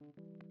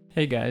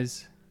Hey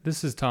guys,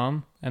 this is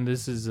Tom, and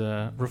this is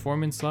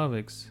Reforming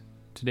Slavics.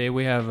 Today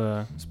we have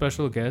a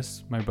special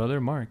guest, my brother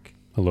Mark,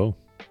 Hello.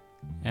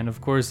 and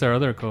of course our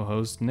other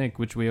co-host Nick,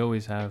 which we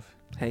always have.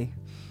 Hey.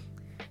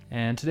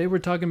 And today we're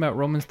talking about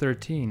Romans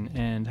 13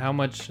 and how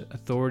much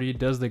authority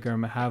does the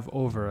government have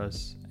over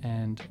us,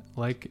 and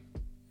like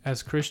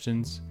as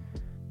Christians,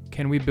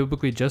 can we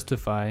biblically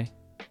justify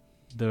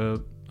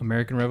the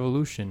American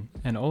Revolution?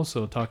 And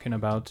also talking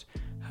about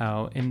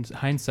how, in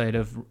hindsight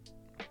of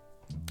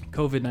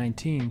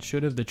COVID-19,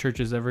 should have the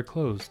churches ever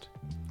closed?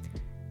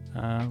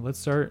 Let's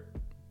start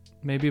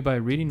maybe by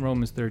reading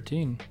Romans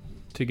 13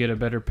 to get a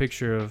better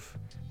picture of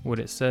what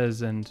it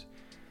says and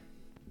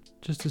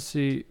just to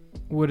see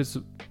what it's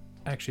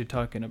actually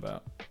talking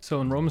about. So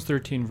in Romans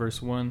 13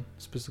 verse 1,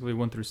 specifically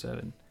 1 through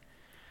 7,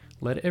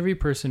 let every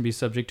person be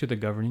subject to the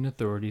governing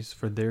authorities,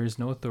 for there is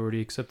no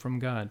authority except from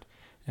God,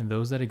 and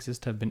those that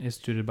exist have been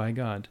instituted by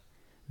God.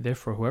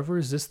 Therefore, whoever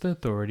resists the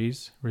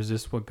authorities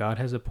resists what God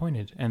has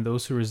appointed, and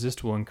those who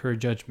resist will incur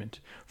judgment.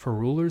 For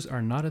rulers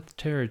are not a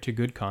terror to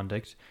good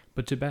conduct,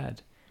 but to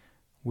bad.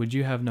 Would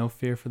you have no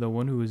fear for the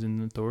one who is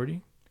in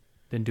authority?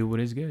 Then do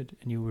what is good,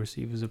 and you will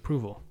receive his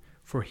approval.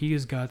 For he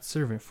is God's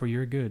servant for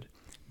your good.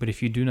 But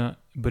if you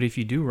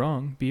do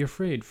wrong, be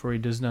afraid, for he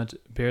does not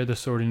bear the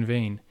sword in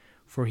vain.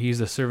 For he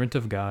is a servant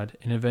of God,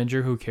 an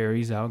avenger who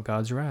carries out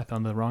God's wrath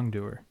on the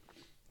wrongdoer.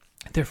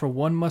 Therefore,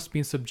 one must be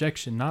in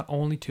subjection, not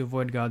only to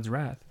avoid God's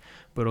wrath,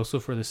 but also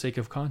for the sake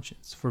of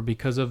conscience. For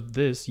because of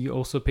this, you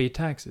also pay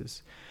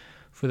taxes.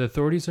 For the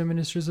authorities are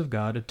ministers of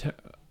God,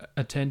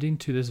 attending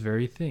to this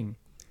very thing.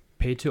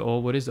 Pay to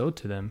all what is owed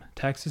to them,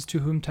 taxes to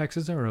whom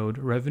taxes are owed,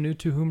 revenue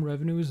to whom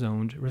revenue is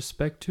owed,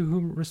 respect to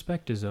whom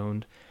respect is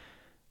owed,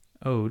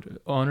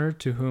 honor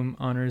to whom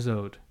honor is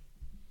owed.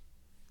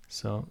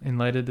 So, in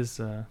light of this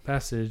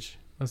passage,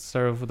 let's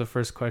start off with the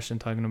first question,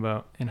 talking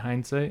about, in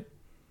hindsight,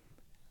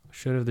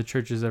 should have the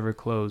churches ever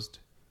closed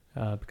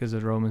because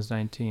of Romans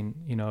 19,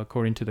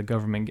 according to the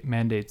government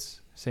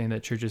mandates saying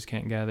that churches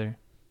can't gather?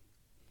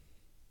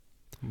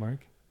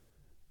 Mark?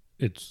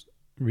 It's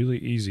really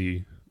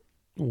easy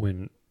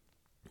when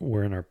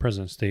we're in our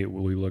present state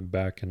where we look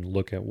back and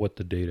look at what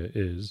the data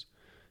is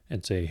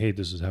and say, hey,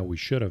 this is how we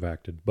should have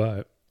acted.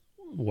 But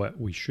what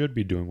we should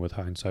be doing with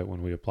hindsight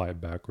when we apply it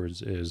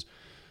backwards is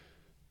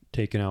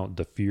taking out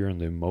the fear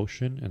and the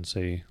emotion and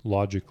say,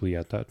 logically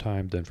at that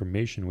time, the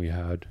information we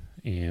had,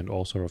 and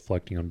also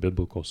reflecting on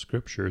biblical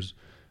scriptures,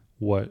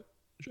 what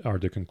are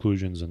the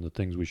conclusions and the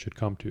things we should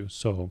come to.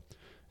 So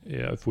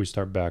if we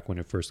start back when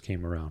it first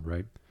came around,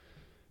 right?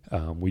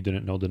 We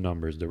didn't know the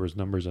numbers. There was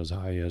numbers as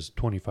high as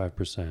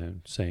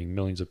 25% saying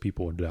millions of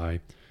people would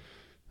die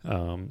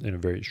in a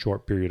very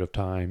short period of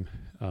time,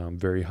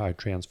 very high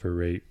transfer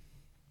rate,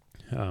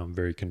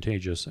 very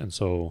contagious. And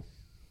so,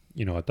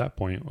 at that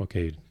point,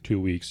 okay, 2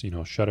 weeks,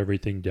 shut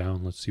everything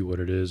down. Let's see what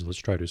it is. Let's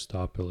try to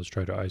stop it. Let's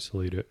try to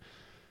isolate it.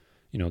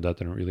 That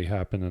didn't really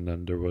happen. And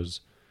then there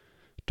was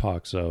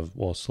talks of,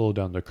 well, slow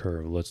down the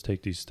curve. Let's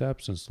take these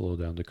steps and slow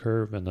down the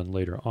curve. And then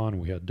later on,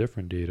 we had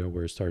different data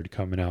where it started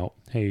coming out,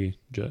 hey,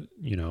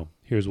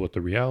 here's what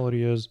the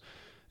reality is,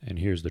 and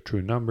here's the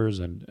true numbers.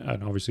 And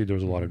obviously there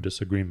was a lot of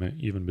disagreement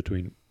even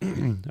between,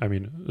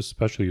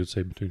 especially you'd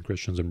say between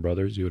Christians and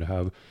brothers. You would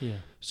have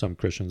some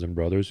Christians and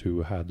brothers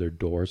who had their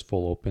doors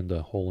full open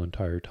the whole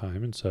entire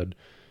time and said,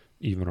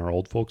 even our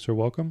old folks are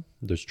welcome.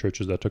 There's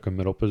churches that took a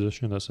middle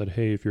position that said,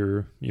 hey, if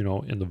you're,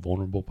 in the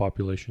vulnerable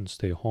population,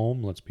 stay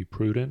home. Let's be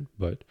prudent,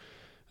 but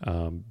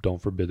don't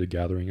forbid the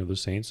gathering of the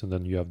saints. And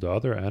then you have the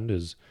other end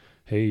is,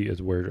 hey,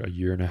 we're a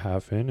year and a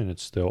half in and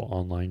it's still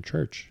online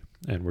church.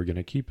 And we're going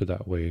to keep it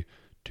that way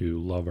to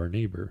love our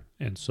neighbor.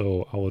 And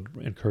so I would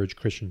encourage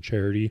Christian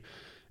charity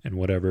and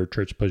whatever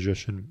church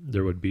position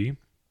there would be.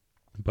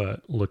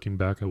 But looking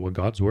back at what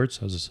God's word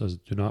says, it says,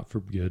 do not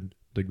forbid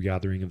the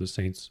gathering of the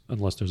saints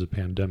unless there's a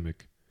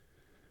pandemic.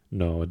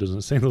 No, it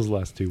doesn't say those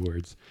last two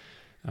words.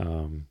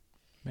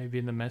 Maybe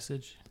in the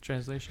Message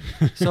translation.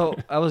 So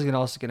I was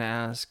also gonna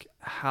ask,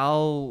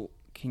 how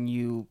can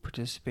you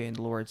participate in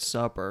the Lord's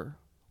Supper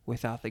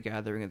without the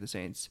gathering of the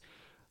saints?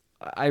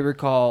 I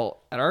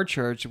recall at our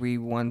church we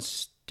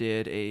once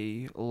did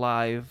a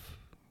live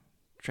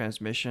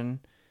transmission,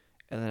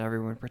 and then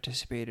everyone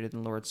participated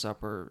in the Lord's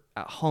Supper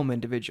at home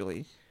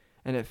individually.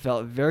 And it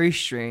felt very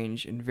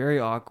strange and very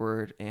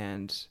awkward,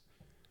 and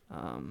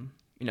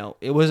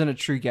it wasn't a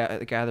true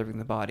gathering of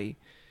the body.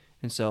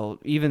 And so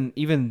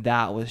even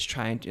that was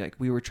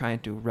we were trying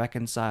to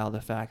reconcile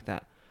the fact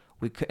that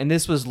we could, and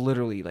this was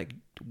literally like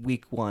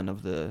week 1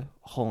 of the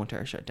whole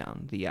entire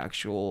shutdown, the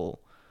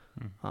actual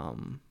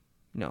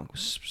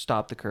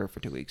stop the curve for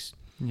 2 weeks.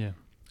 Yeah.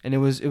 And it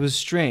was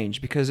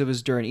strange because it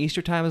was during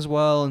Easter time as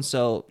well, and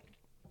so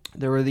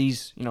there were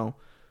these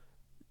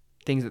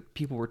things that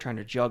people were trying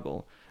to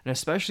juggle. And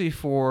especially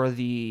for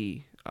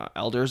the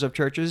elders of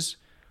churches,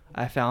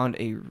 I found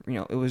it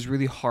was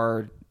really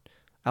hard.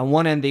 On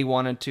one end, they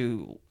wanted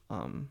to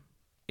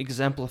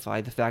exemplify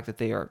the fact that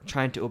they are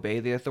trying to obey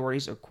the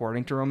authorities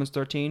according to Romans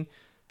 13,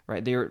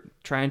 right? They were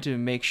trying to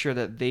make sure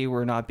that they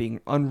were not being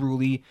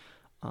unruly,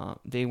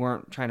 They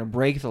weren't trying to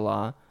break the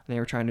law. and they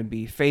were trying to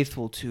be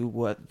faithful to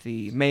what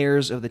the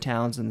mayors of the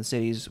towns and the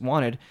cities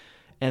wanted.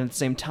 And at the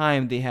same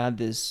time, they had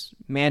this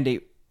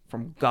mandate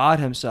from God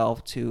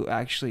himself to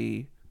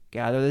actually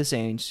gather the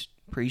saints,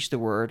 preach the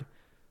word,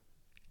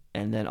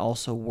 and then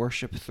also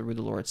worship through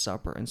the Lord's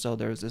Supper. And so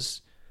there's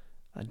this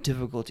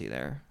difficulty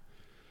there.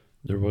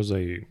 There was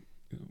a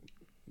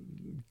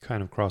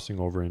kind of crossing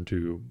over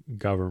into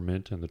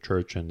government and the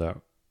church and that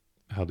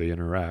how they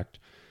interact.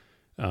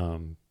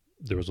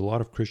 There was a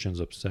lot of Christians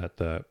upset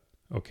that,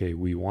 okay,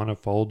 we want to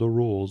follow the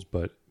rules,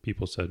 but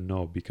people said,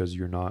 no, because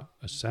you're not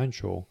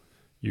essential,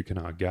 you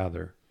cannot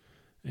gather.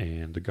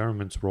 And the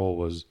government's role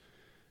was,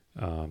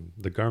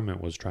 the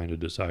government was trying to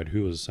decide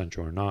who was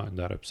essential or not, and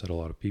that upset a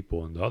lot of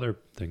people. And the other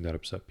thing that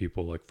upset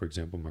people, like, for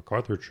example,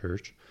 MacArthur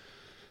Church,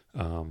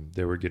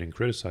 they were getting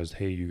criticized,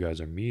 hey, you guys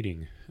are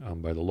meeting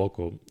by the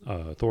local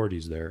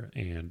authorities there.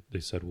 And they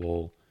said,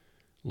 well,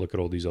 look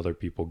at all these other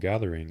people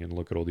gathering and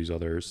look at all these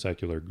other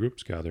secular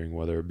groups gathering,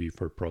 whether it be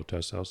for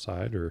protests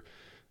outside or,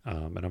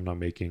 and I'm not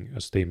making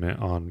a statement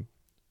on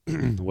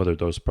whether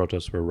those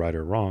protests were right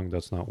or wrong.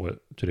 That's not what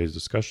today's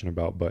discussion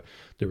about, but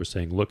they were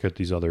saying, look at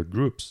these other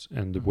groups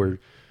and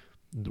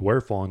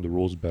we're following the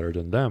rules better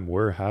than them.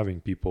 We're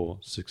having people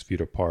 6 feet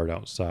apart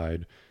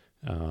outside,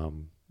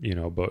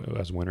 but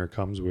as winter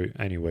comes,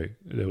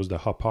 it was the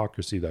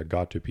hypocrisy that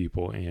got to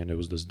people. And it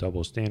was this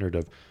double standard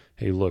of,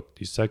 hey, look,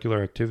 these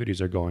secular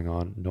activities are going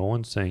on. No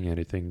one's saying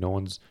anything. No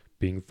one's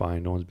being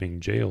fined. No one's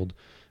being jailed.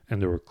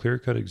 And there were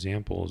clear-cut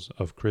examples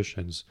of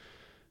Christians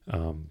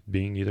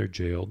being either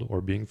jailed or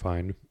being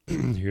fined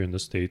here in the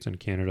States and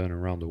Canada and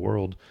around the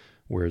world,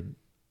 where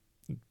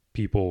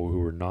people who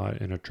were not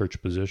in a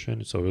church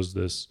position. So it was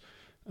this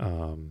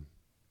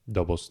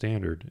double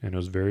standard, and it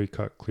was very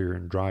cut, clear,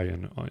 and dry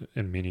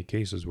in many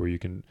cases where you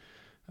can,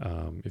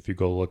 if you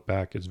go look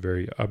back, it's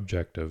very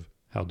objective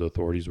how the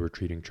authorities were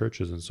treating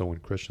churches. And so when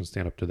Christians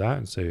stand up to that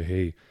and say,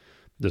 hey,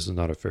 this is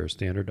not a fair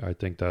standard, I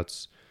think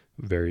that's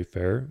very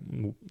fair.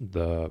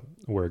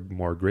 Where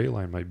more gray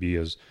line might be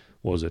is,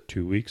 well, is it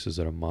 2 weeks? Is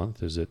it a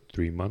month? Is it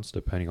 3 months?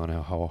 Depending on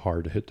how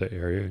hard to hit the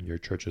area and your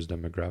church's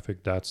demographic.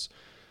 That's,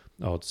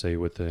 I would say,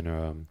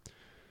 within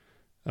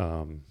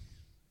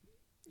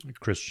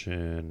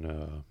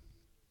Christian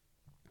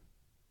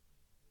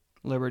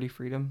Liberty,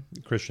 freedom.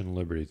 Christian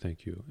liberty,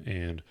 thank you.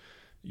 And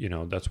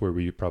that's where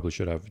we probably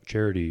should have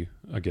charity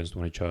against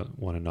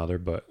one another.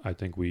 But I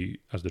think we,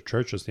 as the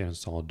church, should stand in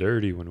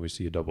solidarity when we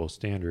see a double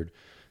standard.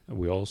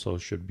 We also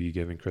should be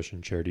giving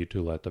Christian charity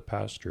to let the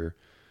pastor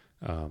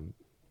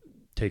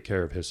take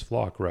care of his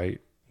flock,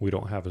 right? We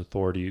don't have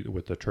authority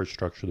with the church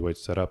structure, the way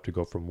it's set up, to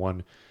go from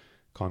one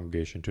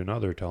congregation to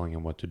another telling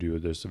him what to do.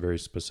 There's a very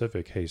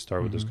specific, hey,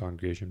 start with this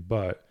congregation.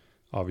 But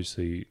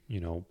obviously,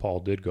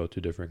 Paul did go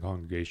to different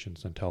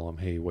congregations and tell them,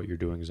 hey, what you're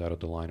doing is out of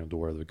the line of the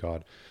word of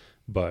God.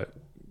 But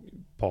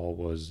Paul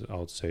was, I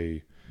would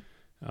say,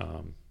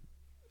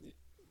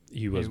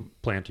 he was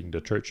planting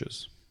the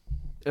churches.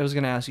 I was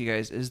going to ask you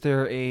guys, is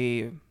there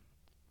a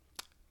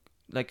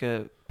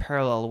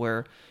parallel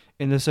where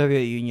in the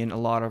Soviet Union, a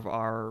lot of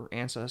our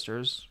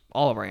ancestors,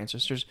 all of our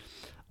ancestors,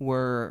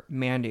 were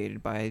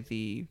mandated by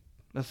the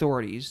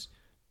authorities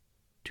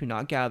to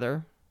not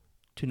gather,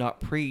 to not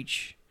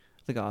preach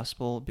the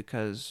gospel,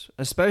 because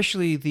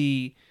especially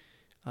the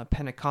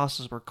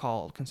Pentecostals were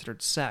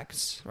considered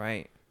sects,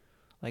 right?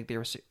 Like they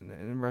were,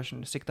 in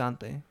Russian,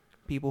 sektante,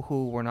 people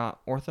who were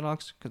not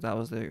Orthodox, because that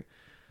was the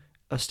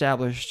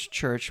established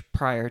church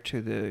prior to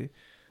the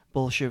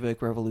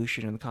Bolshevik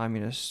Revolution and the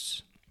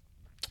communists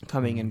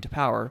coming into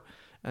power,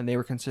 and they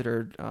were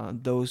considered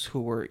those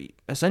who were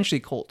essentially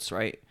cults,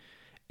 right?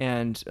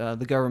 And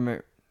the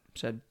government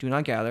said, do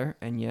not gather,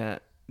 and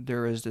yet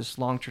there is this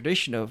long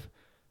tradition of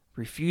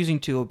refusing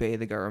to obey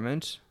the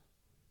government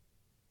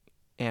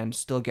and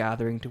still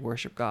gathering to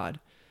worship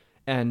God.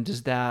 And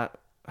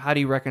how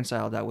do you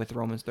reconcile that with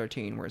Romans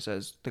 13, where it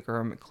says the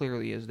government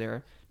clearly is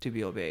there to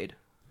be obeyed?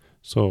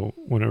 So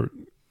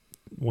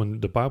when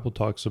the Bible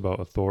talks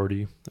about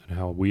authority and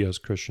how we as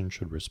Christians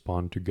should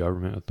respond to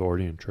government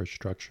authority and church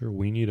structure,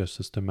 we need a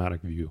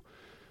systematic view.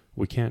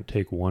 We can't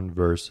take one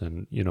verse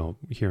and,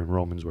 here in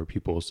Romans where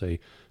people will say,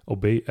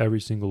 obey every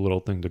single little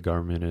thing the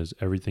government is,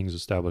 everything's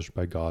established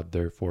by God,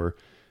 therefore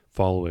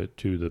follow it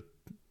to the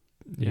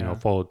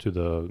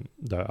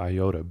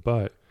iota.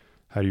 But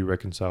how do you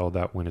reconcile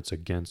that when it's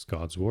against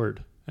God's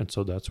word? And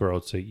so that's where I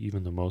would say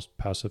even the most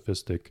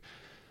pacifistic,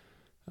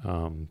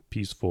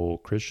 peaceful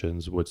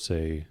Christians would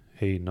say,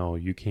 hey, no,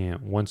 you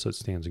can't. Once it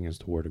stands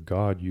against the word of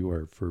God, you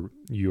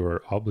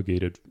are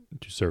obligated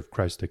to serve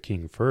Christ the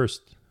King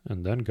first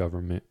and then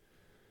government.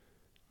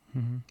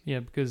 Mm-hmm.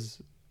 Yeah,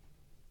 because,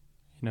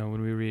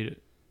 when we read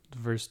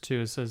verse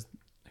 2, it says,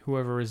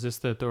 whoever resists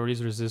the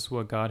authorities resists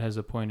what God has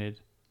appointed,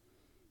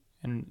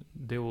 and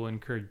they will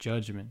incur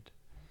judgment.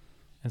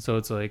 And so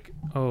it's like,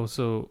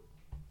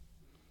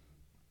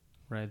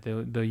 right,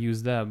 they'll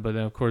use that. But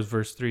then, of course,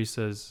 verse 3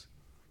 says,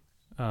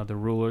 the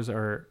rulers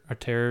are a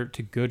terror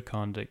to good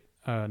conduct,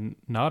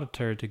 not a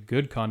terror to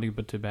good conduct,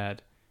 but to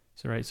bad.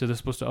 So right, so they're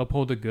supposed to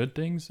uphold the good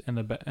things, and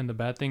the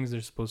bad things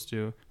they're supposed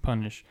to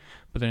punish.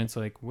 But then it's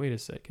like, wait a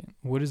second,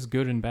 what does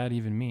good and bad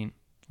even mean?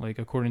 Like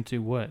according to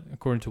what?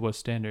 According to what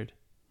standard?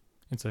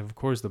 It's like, of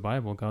course, the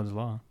Bible, God's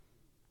law.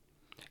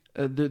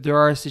 There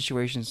are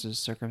situations and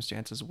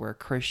circumstances where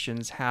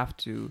Christians have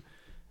to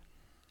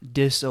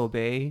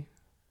disobey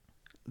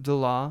the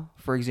law.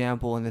 For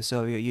example, in the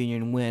Soviet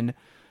Union, when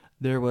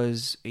there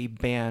was a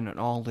ban on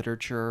all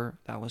literature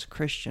that was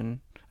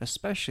Christian,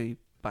 especially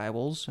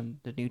Bibles and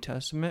the New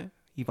Testament,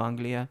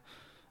 Evangelia,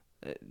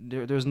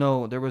 there was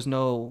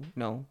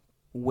no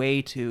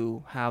way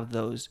to have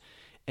those,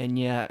 and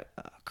yet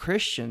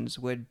Christians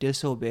would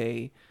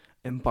disobey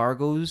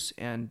embargoes,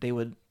 and they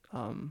would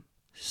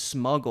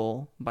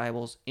smuggle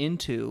Bibles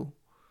into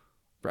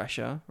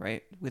Russia,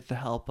 right, with the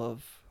help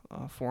of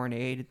foreign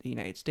aid, the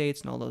United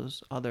States, and all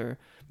those other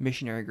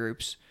missionary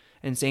groups.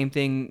 And same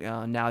thing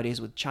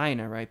nowadays with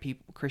China, right?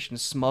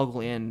 Christians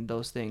smuggle in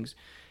those things,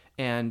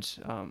 and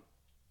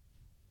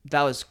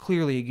that was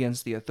clearly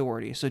against the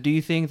authority. So, do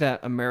you think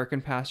that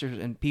American pastors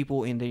and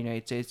people in the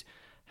United States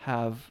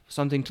have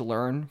something to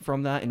learn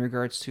from that in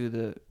regards to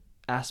the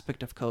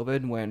aspect of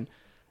COVID, when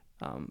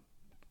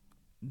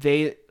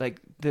the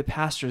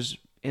pastors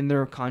in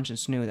their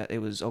conscience knew that it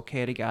was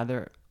okay to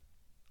gather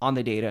on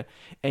the data,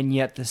 and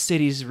yet the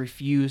cities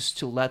refused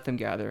to let them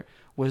gather?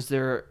 Was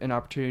there an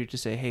opportunity to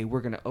say, hey,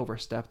 we're going to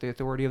overstep the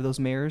authority of those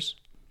mayors?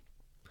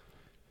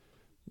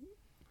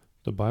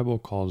 The Bible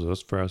calls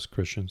us, for us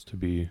Christians, to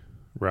be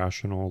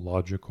rational,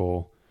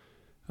 logical,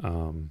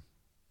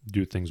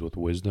 do things with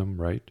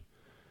wisdom, right?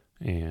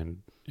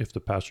 And if the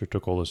pastor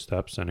took all the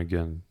steps, and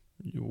again,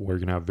 we're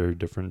going to have very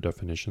different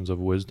definitions of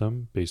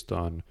wisdom based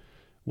on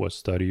what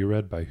study you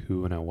read, by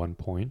who, and at one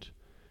point.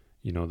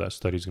 That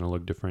study's going to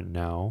look different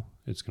now.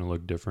 It's going to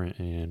look different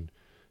in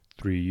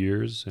 3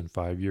 years and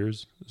 5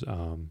 years.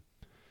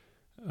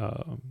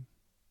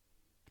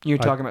 You're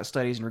talking about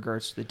studies in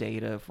regards to the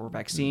data for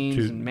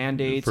vaccines and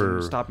mandates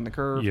and stopping the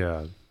curve.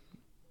 Yeah,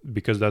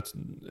 because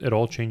it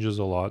all changes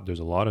a lot. There's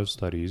a lot of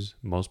studies.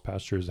 Most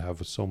pastors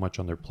have so much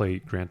on their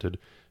plate. Granted,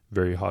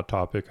 very hot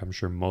topic. I'm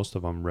sure most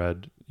of them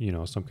read,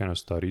 some kind of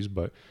studies,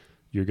 but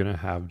you're going to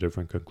have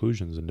different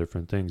conclusions and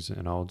different things.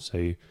 And I would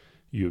say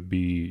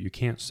you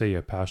can't say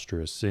a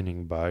pastor is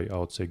sinning by, I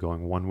would say,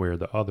 going one way or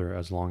the other,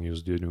 as long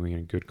as they're doing it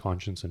in good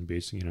conscience and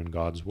basing it on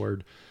God's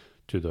word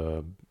to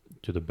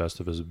the best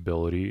of his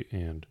ability.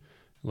 And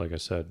like I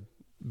said,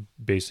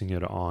 basing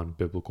it on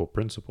biblical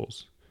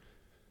principles,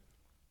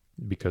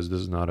 because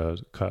this is not a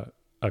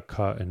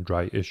cut and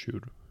dry issue,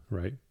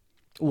 right?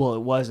 Well,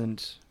 it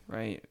wasn't,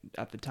 right,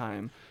 at the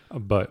time.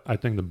 But I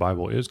think the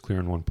Bible is clear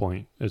in one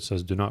point. It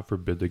says, do not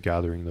forbid the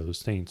gathering of the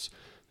saints.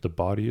 The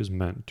body is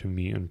meant to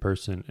meet in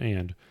person,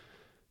 and,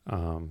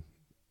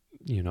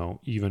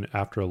 even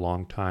after a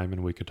long time,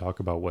 and we could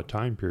talk about what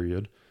time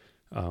period,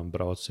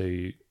 but I would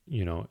say,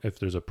 if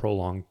there's a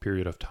prolonged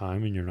period of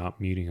time and you're not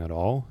meeting at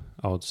all,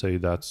 I would say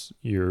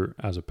you're,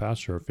 as a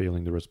pastor,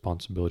 failing the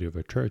responsibility of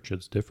a church.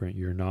 It's different.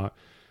 You're not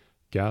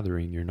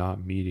gathering, you're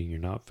not meeting, you're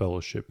not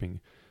fellowshipping.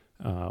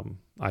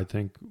 I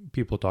think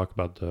people talk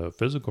about the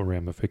physical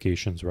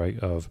ramifications, right?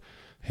 Of,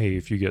 hey,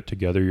 if you get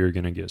together, you're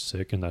going to get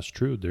sick. And that's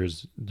true.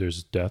 There's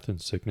death and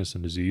sickness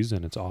and disease,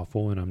 and it's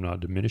awful. And I'm not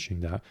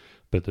diminishing that.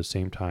 But at the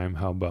same time,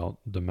 how about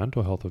the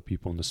mental health of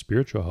people and the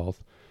spiritual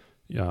health?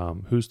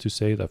 Who's to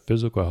say that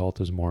physical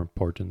health is more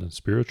important than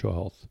spiritual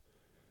health?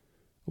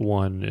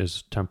 One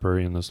is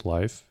temporary in this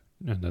life,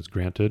 and that's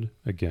granted.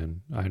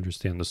 Again, I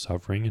understand the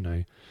suffering, and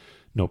I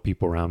know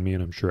people around me,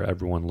 and I'm sure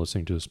everyone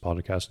listening to this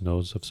podcast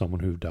knows of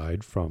someone who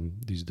died from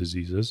these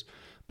diseases.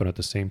 But at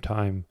the same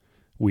time,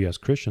 we as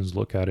Christians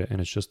look at it,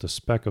 and it's just a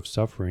speck of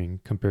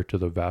suffering compared to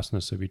the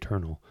vastness of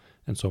eternal.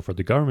 And so for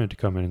the government to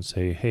come in and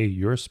say, hey,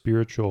 your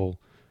spiritual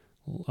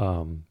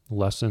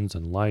lessons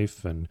in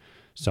life and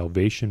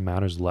salvation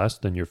matters less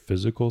than your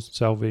physical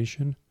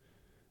salvation,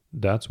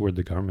 that's where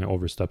the government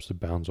oversteps the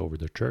bounds over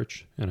the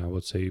church. And I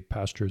would say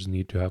pastors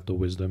need to have the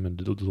wisdom and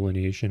the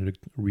delineation to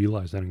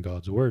realize that in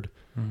God's word.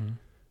 Mm-hmm.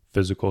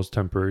 Physical is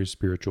temporary,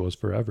 spiritual is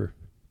forever.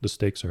 The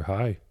stakes are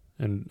high.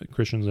 And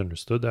Christians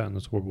understood that, and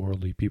that's where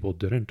worldly people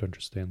didn't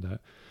understand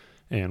that.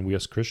 And we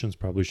as Christians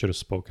probably should have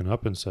spoken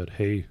up and said,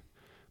 hey,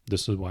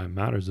 this is why it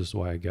matters, this is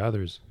why it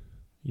gathers.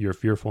 You're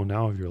fearful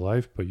now of your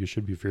life, but you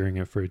should be fearing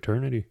it for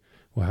eternity.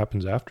 What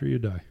happens after you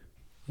die?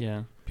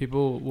 Yeah,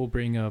 people will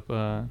bring up,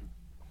 for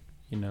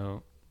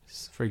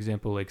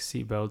example, like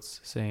seatbelts,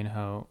 saying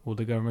how, well,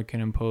 the government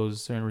can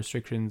impose certain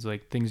restrictions,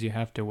 like things you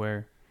have to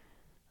wear.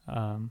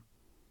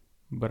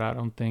 But I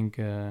don't think,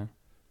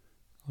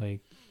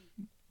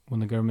 when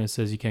the government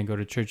says you can't go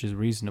to church is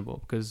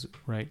reasonable, because,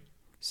 right,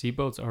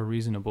 seatbelts are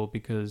reasonable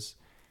because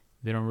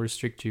they don't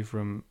restrict you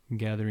from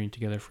gathering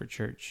together for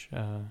church.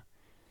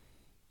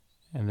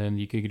 And then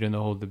you could get in the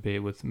whole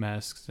debate with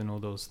masks and all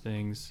those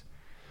things.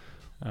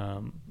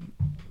 And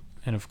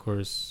of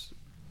course,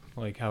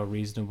 like, how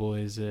reasonable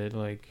is it?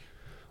 Like,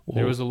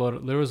 there was a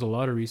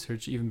lot of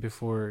research even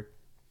before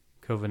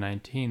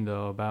COVID-19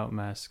 though about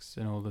masks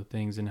and all the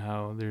things, and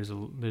how there's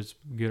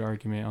good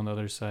argument on the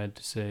other side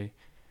to say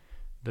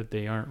that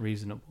they aren't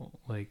reasonable.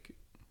 Like,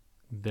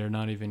 they're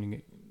not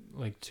even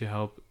like to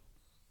help,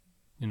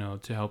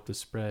 to help the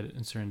spread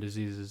in certain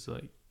diseases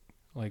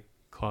like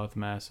cloth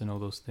mass and all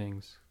those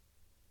things.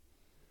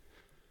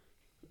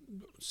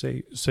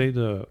 Say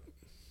the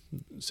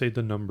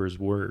numbers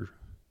were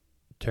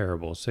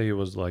terrible. Say it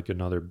was like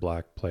another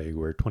black plague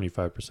where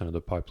 25% of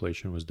the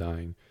population was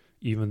dying.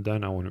 Even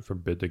then, I wouldn't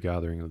forbid the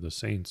gathering of the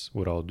saints.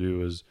 What I'll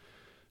do is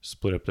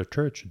split up the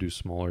church, do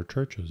smaller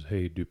churches.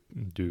 Hey,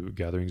 do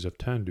gatherings of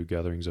 10, do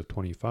gatherings of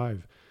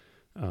 25.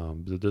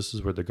 This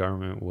is where the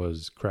government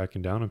was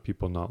cracking down on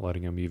people, not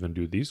letting them even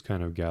do these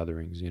kind of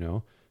gatherings,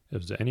 if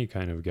there's any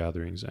kind of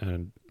gatherings.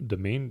 And the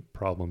main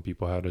problem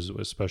people had is,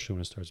 especially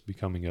when it starts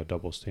becoming a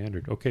double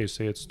standard. Okay,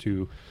 say it's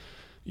 2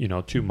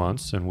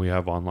 months and we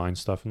have online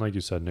stuff. And like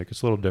you said, Nick,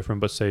 it's a little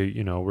different, but say,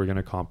 we're going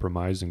to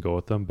compromise and go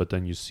with them. But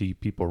then you see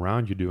people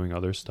around you doing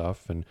other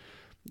stuff and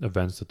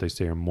events that they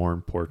say are more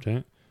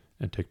important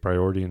and take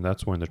priority. And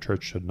that's when the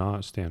church should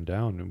not stand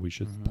down. And we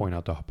should point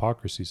out the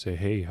hypocrisy, say,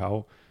 hey,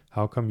 how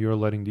come you're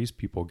letting these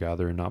people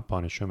gather and not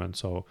punish them? And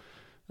so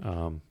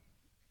the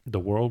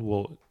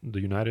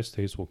United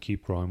States will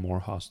keep growing more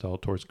hostile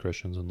towards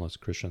Christians unless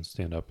Christians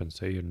stand up and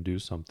say and do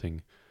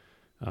something.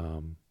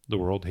 The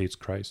world hates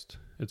Christ.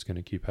 It's going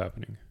to keep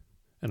happening.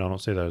 And I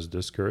don't say that as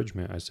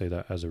discouragement. I say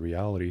that as a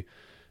reality.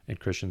 And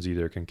Christians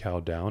either can cow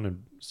down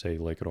and say,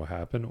 like, it'll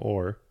happen,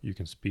 or you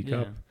can speak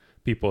up.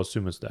 People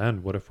assume it's the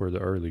end. What if we're the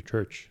early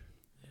church?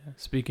 Yeah.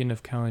 Speaking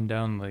of cowing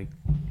down, like,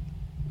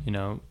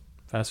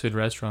 fast food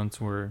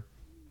restaurants were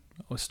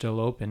still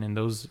open, and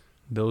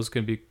those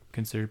could be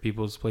considered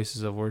people's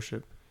places of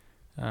worship.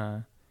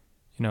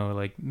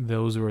 Like,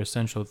 those were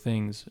essential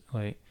things.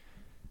 Like,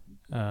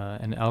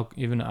 and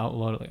even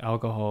outlawed like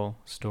alcohol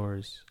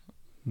stores.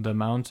 The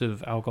amount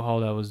of alcohol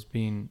that was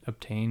being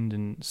obtained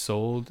and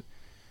sold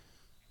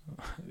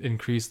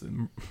increased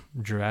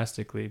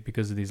drastically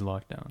because of these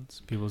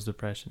lockdowns, people's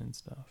depression and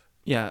stuff.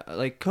 Yeah,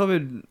 like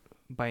COVID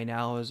by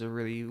now is a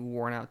really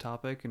worn out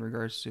topic in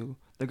regards to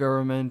the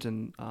government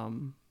and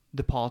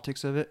the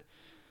politics of it.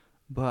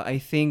 But I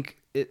think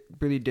it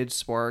really did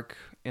spark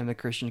in the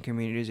Christian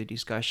communities a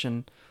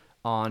discussion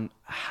on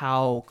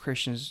how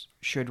Christians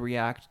should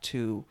react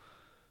to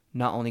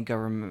not only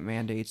government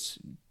mandates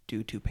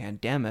due to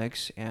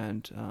pandemics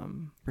and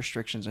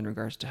restrictions in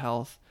regards to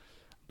health,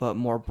 but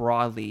more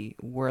broadly,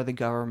 where the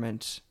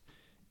government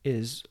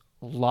is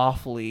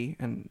lawfully,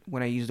 and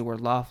when I use the word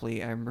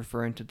lawfully, I'm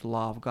referring to the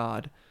law of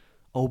God,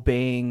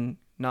 obeying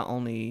not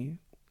only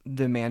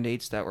the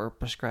mandates that were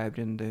prescribed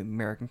in the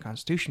American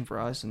Constitution for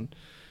us and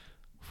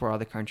for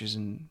other countries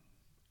in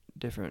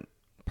different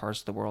parts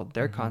of the world,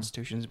 their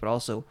constitutions, but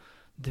also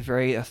the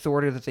very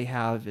authority that they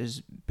have has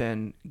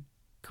been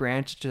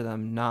granted to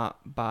them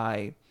not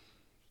by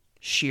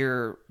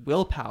sheer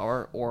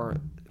willpower or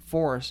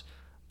force,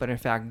 but in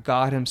fact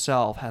God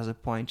himself has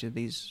appointed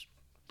these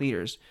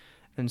leaders.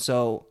 And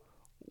so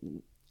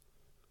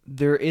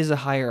there is a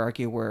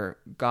hierarchy where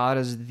God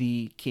is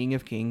the King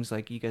of Kings,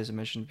 like you guys have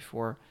mentioned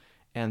before,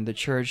 and the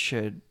church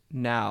should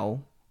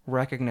now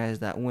recognize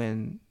that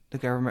when the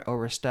government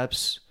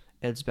oversteps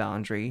its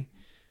boundary,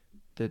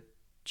 the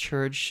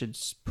church should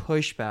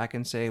push back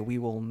and say, we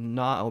will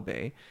not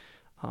obey.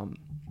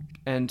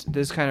 And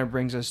this kind of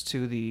brings us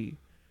to the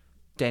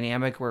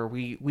dynamic where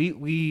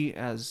we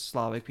as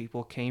Slavic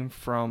people came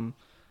from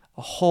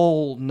a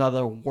whole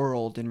nother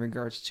world in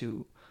regards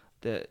to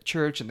the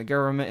church and the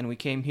government, and we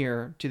came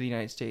here to the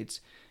United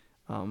States.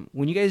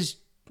 When you guys,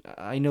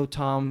 I know,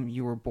 Tom,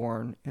 you were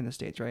born in the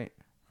States, right?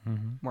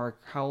 Mm-hmm.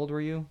 Mark, how old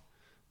were you?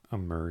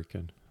 I'm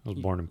American. I was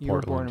born in Portland. You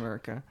were born in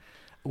America.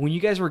 When you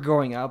guys were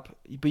growing up,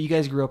 but you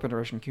guys grew up in a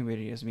Russian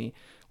community as me,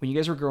 when you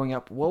guys were growing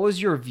up, what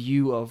was your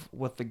view of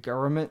what the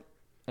government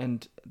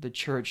and the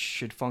church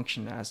should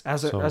function as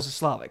a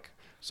Slavic?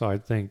 So I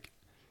think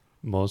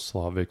most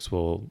Slavics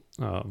will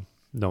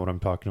know what I'm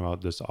talking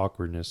about, this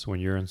awkwardness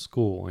when you're in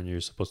school and you're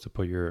supposed to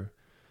put your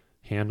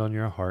hand on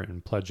your heart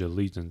and pledge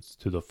allegiance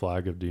to the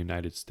flag of the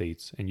United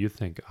States. And you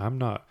think, I'm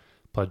not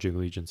pledging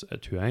allegiance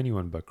to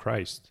anyone but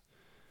Christ.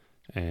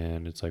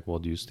 And it's like, well,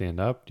 do you stand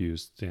up? Do you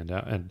stand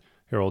out? And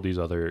here are all these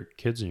other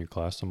kids in your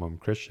class, some of them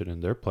Christian,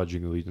 and they're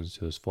pledging allegiance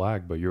to this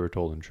flag, but you were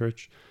told in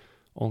church,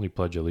 only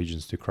pledge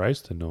allegiance to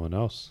Christ and no one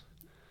else.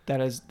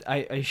 That is,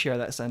 I share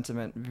that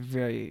sentiment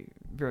very,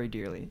 very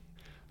dearly.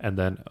 And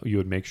then you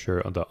would make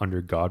sure on the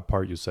under God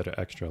part, you said it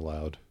extra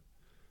loud.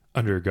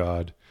 Under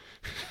God.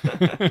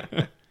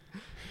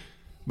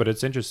 But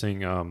it's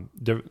interesting, and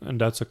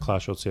that's a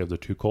clash, I would say, of the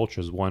two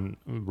cultures. One,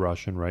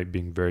 Russian, right,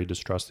 being very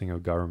distrusting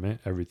of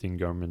government. Everything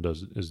government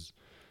does is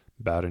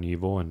bad and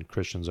evil, and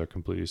Christians are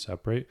completely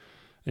separate.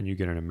 And you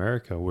get in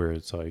America where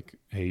it's like,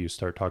 hey, you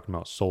start talking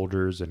about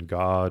soldiers and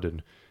God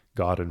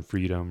and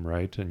freedom,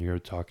 right? And you're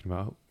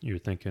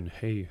thinking,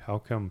 hey, how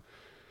come,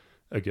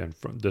 again,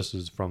 this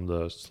is from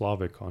the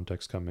Slavic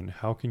context coming,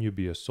 how can you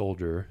be a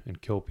soldier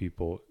and kill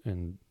people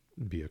and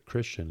be a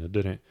Christian?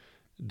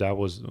 That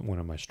was one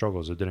of my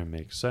struggles. It didn't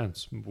make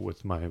sense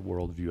with my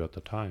worldview at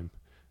the time,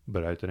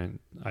 but I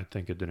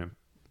think it didn't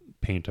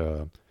paint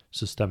a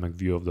systemic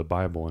view of the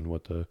Bible and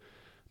what the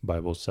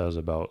Bible says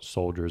about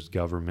soldiers,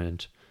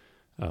 government,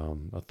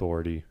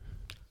 authority.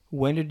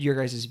 When did your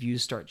guys'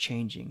 views start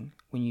changing?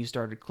 When you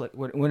started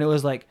when it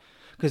was like,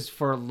 because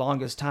for the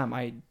longest time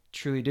I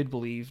truly did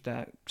believe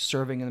that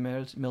serving in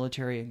the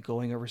military and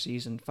going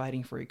overseas and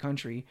fighting for a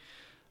country,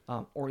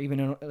 or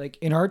even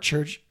in our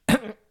church,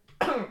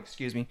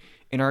 excuse me,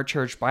 in our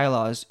church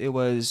bylaws, it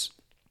was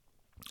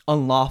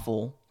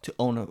unlawful to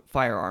own a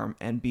firearm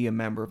and be a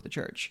member of the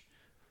church.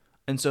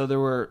 And so there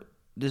were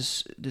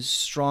this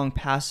strong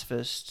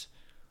pacifist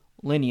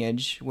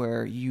lineage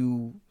where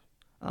you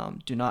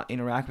do not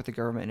interact with the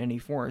government in any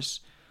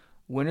force.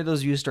 When did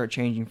those views start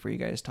changing for you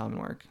guys, Tom and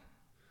Mark?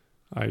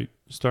 I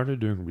started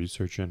doing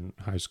research in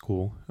high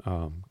school.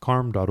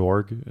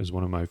 Carm.org is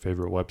one of my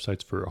favorite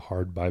websites for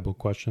hard Bible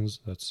questions.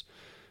 That's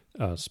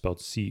spelled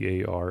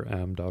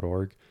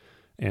CARM.org.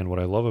 And what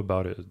I love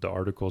about it is the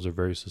articles are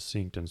very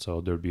succinct. And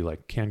so there'd be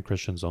like, can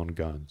Christians own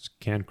guns?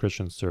 Can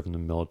Christians serve in the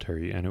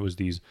military? And it was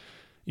these,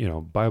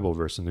 Bible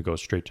verses that go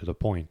straight to the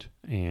point.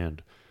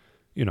 And,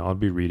 I'd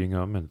be reading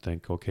them and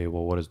think, okay,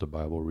 well, what does the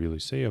Bible really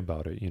say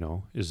about it?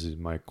 Is it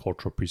my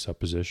cultural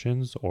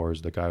presuppositions, or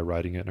is the guy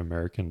writing it in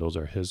American? Those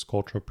are his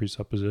cultural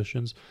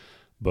presuppositions.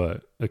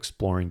 But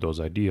exploring those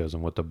ideas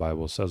and what the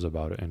Bible says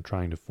about it and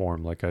trying to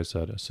form, like I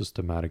said, a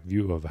systematic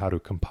view of how to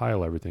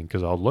compile everything.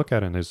 Because I'll look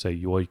at it and they say,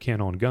 well, you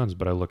can't own guns.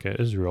 But I look at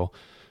Israel,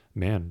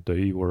 man,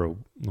 they were a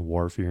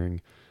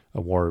war-fearing, I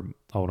don't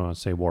want to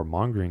say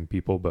war-mongering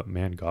people, but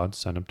man, God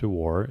sent them to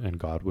war, and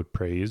God would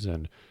praise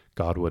and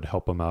God would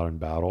help them out in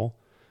battle.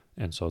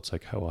 And so it's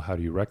like, how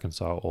do you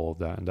reconcile all of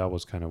that? And that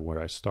was kind of where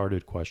I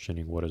started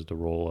questioning what is the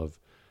role of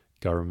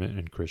government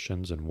and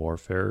Christians in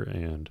warfare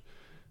and,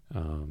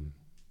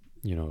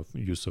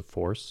 use of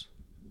force.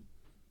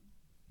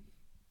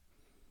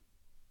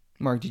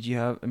 Mark,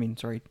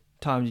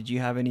 Tom, did you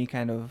have any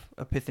kind of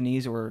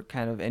epiphanies or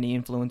kind of any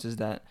influences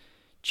that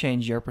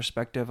changed your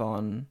perspective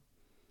on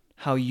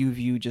how you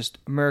view just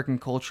American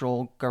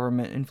cultural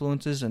government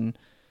influences and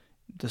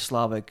the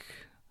Slavic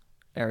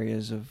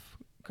areas of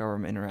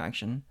government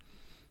interaction?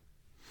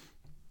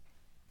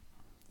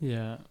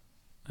 Yeah,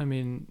 I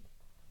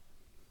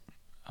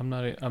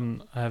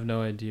have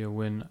no idea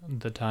when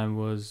the time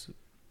was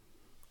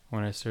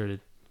when I started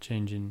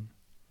changing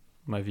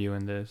my view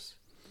in this.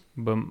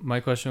 But my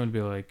question would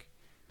be like,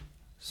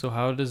 so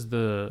how does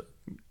how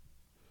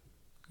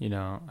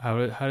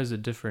does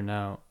it differ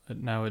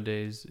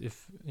nowadays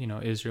if,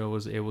 Israel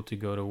was able to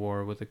go to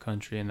war with a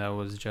country and that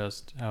was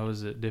just, how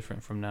is it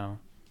different from now?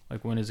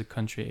 Like, when is a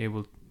country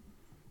able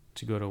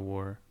to go to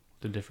war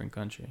with a different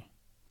country?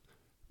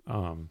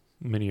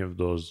 Many of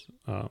those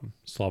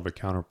Slavic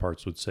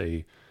counterparts would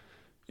say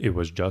it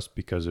was just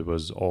because it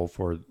was all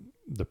for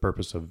the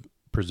purpose of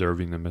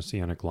preserving the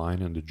Messianic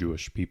line and the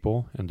Jewish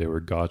people, and they were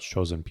God's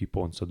chosen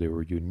people, and so they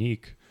were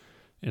unique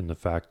in the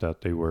fact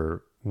that they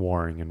were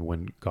warring, and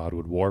when God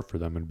would war for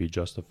them and be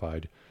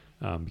justified,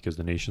 because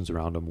the nations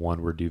around them,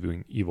 one, were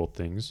doing evil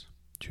things,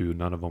 two,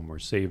 none of them were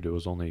saved. It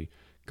was only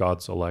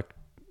God's elect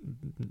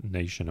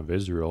nation of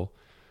Israel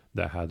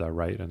that had that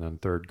right, and then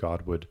third,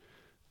 God would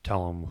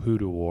tell them who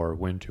to war,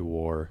 when to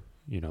war,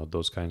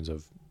 those kinds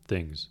of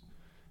things,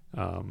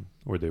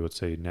 where they would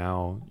say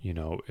now,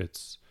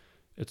 it's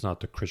not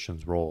the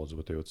Christian's role, is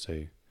what they would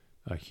say.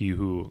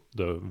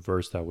 The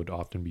verse that would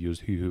often be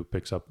used, he who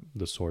picks up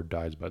the sword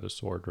dies by the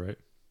sword, right?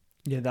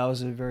 Yeah, that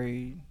was a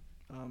very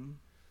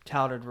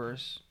touted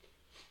verse,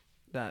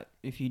 that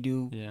if you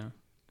do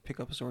pick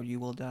up a sword, you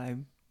will die.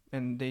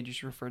 And they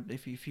just referred,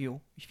 if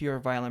you're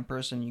a violent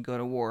person, you go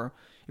to war,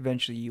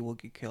 eventually you will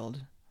get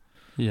killed.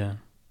 Yeah.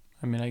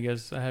 I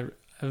guess I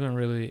haven't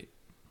really,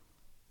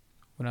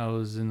 when I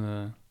was in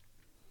the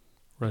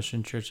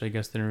Russian church, I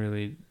guess didn't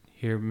really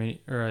hear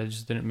many, or I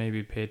just didn't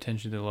maybe pay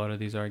attention to a lot of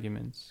these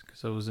arguments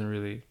because I wasn't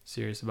really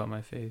serious about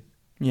my faith.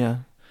 Yeah.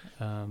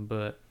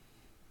 But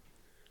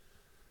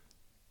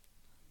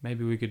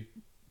maybe we could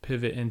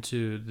pivot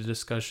into the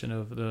discussion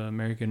of the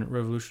American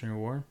Revolutionary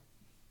War.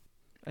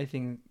 I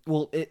think,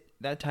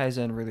 that ties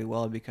in really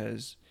well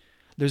because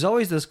there's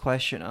always this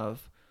question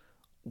of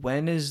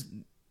when is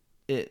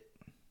it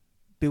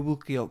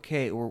biblically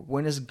okay, or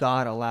when does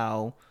God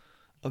allow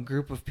a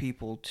group of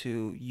people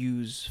to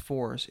use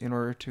force in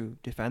order to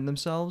defend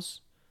themselves,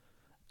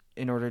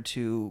 in order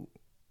to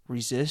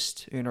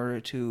resist, in order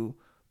to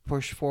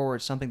push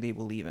forward something they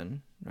believe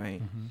in,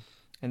 right? Mm-hmm.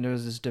 And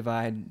there's this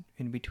divide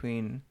in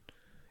between,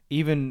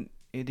 even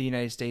in the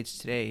United States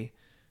today,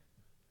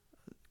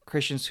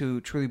 Christians who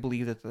truly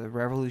believe that the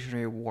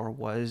Revolutionary War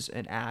was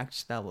an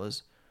act that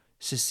was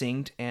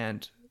succinct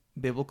and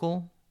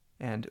biblical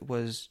and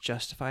was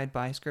justified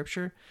by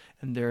Scripture,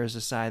 and there is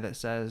a side that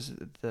says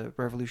the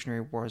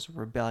Revolutionary War is a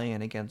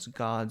rebellion against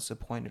God's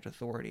appointed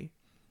authority.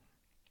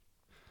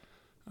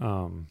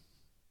 I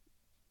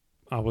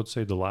would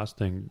say the last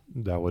thing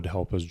that would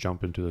help us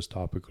jump into this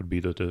topic would be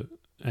the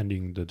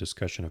ending the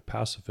discussion of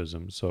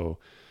pacifism. So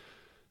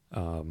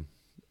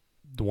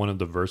one of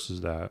the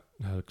verses that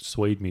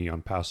swayed me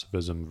on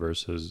pacifism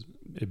versus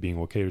it being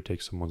okay to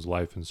take someone's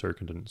life in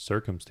certain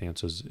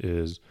circumstances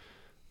is,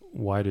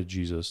 why did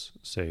Jesus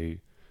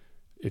say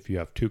if you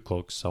have 2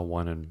 cloaks, sell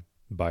one and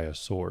buy a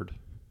sword.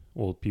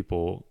 Well,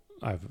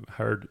 I've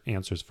heard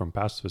answers from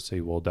pastors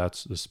say, well,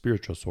 that's the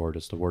spiritual sword.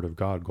 It's the word of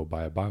God. Go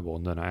buy a Bible.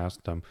 And then I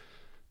ask them,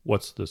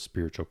 what's the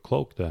spiritual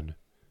cloak then?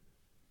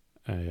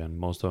 And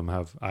most of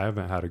them I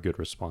haven't had a good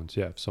response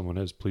yet. If someone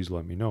is, please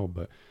let me know.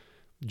 But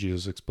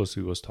Jesus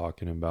explicitly was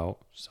talking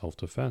about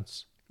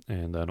self-defense.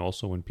 And then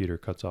also when Peter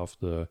cuts off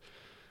the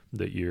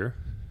ear,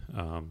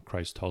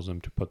 Christ tells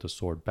him to put the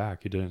sword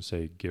back. He didn't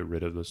say get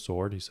rid of the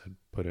sword. He said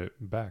put it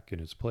back in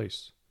its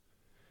place.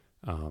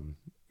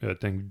 I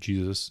think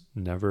Jesus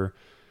never,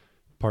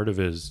 part of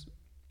his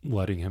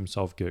letting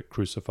himself get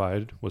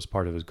crucified was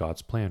part of his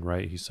God's plan,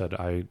 right? He said,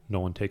 no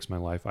one takes my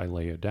life, I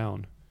lay it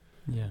down.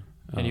 Yeah.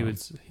 And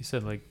he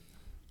said, like,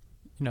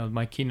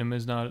 my kingdom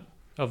is not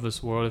of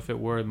this world. If it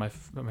were, my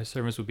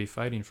servants would be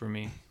fighting for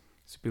me.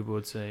 So people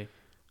would say,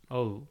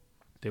 oh,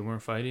 they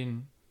weren't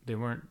fighting. They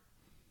weren't,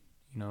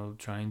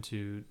 trying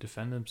to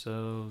defend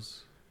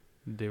themselves.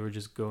 They were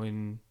just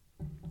going.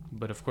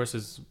 But of course,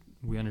 as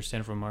we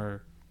understand from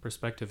our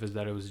perspective, is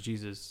that it was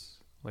Jesus,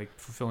 like,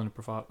 fulfilling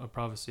a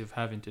prophecy of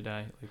having to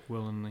die, like,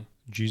 willingly.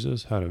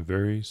 Jesus had a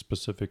very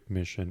specific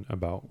mission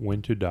about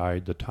when to die,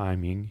 the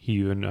timing. He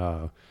even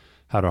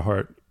had a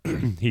heart.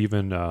 He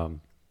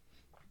even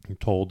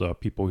told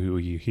people who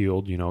he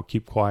healed,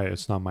 keep quiet.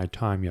 It's not my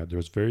time yet.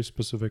 There's very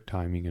specific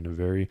timing and a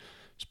very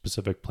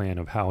specific plan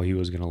of how he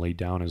was going to lay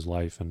down his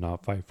life and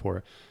not fight for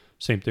it.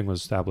 Same thing with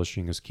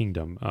establishing his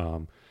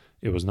kingdom.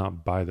 It was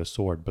not by the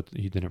sword, but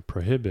he didn't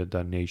prohibit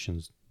that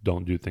nations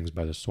don't do things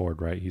by the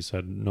sword, right? He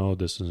said, no,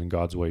 this isn't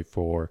God's way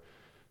for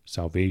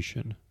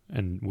salvation.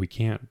 And we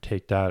can't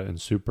take that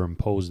and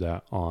superimpose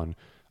that on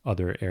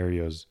other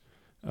areas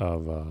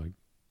of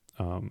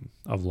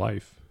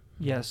life.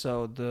 Yeah,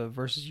 so the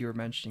verses you were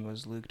mentioning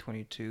was Luke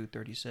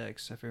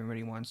 22:36, if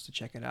everybody wants to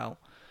check it out.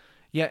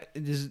 Yeah,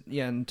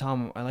 and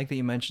Tom, I like that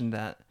you mentioned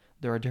that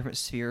there are different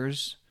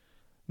spheres,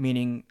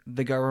 meaning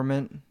the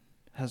government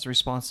has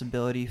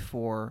responsibility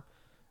for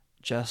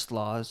just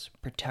laws,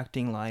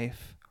 protecting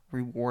life,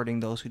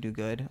 rewarding those who do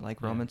good,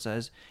 like Romans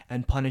says,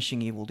 and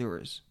punishing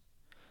evildoers.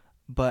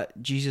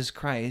 But Jesus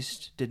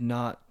Christ did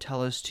not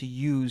tell us to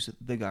use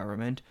the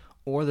government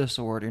or the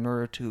sword in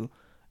order to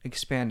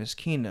expand his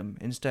kingdom.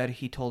 Instead,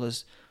 he told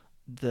us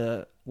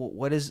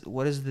what is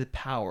the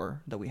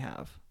power that we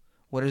have.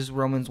 What does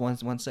Romans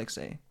 1:6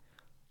 say?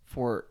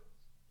 For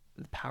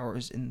the power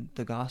is in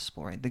the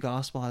gospel, right? The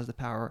gospel has the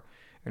power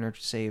in order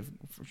to save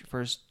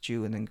first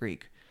Jew and then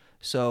Greek.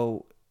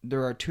 So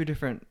there are 2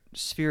 different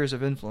spheres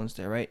of influence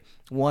there, right?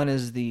 One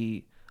is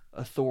the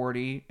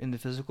authority in the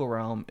physical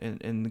realm,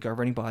 in the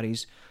governing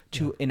bodies,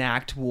 to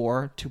enact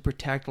war, to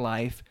protect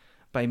life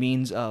by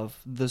means of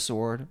the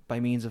sword, by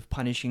means of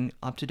punishing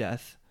up to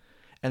death.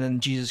 And then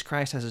Jesus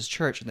Christ has his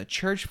church, and the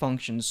church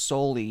functions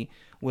solely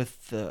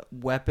with the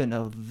weapon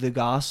of the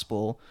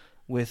gospel,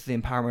 with the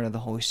empowerment of the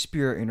Holy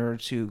Spirit, in order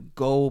to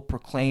go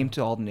proclaim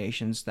to all the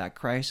nations that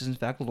Christ is in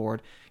fact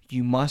Lord.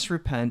 You must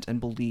repent and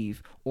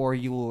believe, or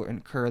you will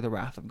incur the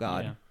wrath of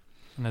God. Yeah.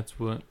 And that's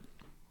what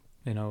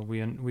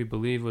we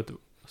believe with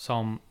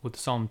Psalm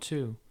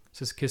 2. It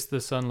says, "Kiss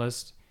the Son,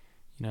 lest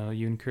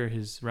you incur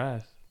His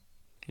wrath."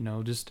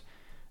 Just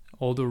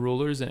all the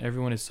rulers and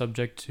everyone is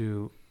subject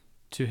to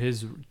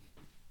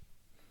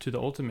the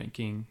ultimate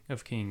King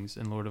of Kings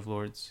and Lord of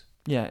Lords.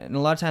 Yeah, and a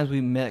lot of times we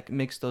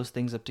mix those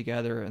things up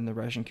together in the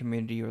Russian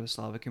community or the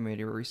Slavic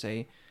community, where we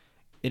say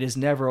it is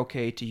never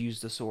okay to use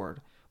the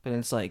sword. But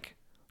it's like,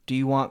 do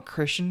you want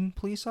Christian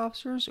police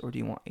officers or do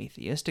you want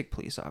atheistic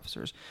police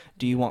officers?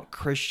 Do you want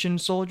Christian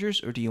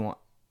soldiers or do you want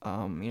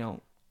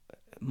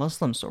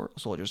Muslim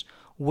soldiers?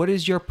 What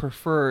is your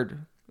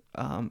preferred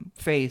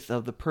faith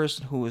of the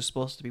person who is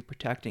supposed to be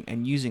protecting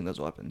and using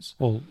those weapons?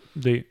 Well,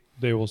 they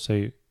will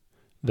say,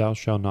 "Thou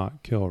shalt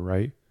not kill,"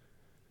 right?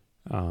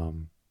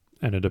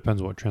 And it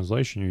depends what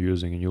translation you're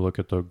using, and you look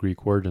at the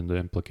Greek word and the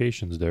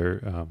implications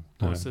there.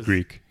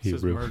 Greek,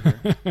 Hebrew,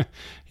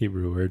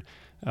 Hebrew word.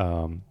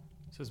 It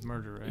says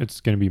murder, right?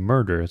 It's going to be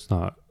murder. It's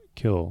not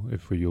kill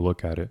if you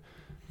look at it.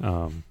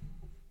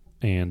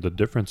 And the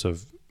difference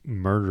of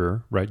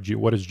murder, right?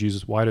 Why does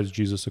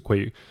Jesus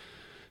equate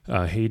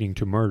hating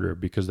to murder?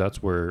 Because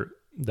that's where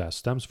that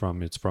stems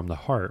from. It's from the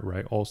heart,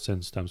 right? All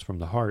sin stems from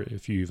the heart.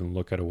 If you even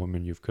look at a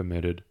woman, you've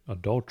committed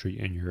adultery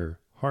in your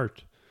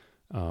heart.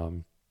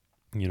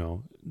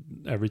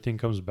 Everything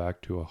comes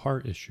back to a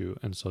heart issue.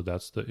 And so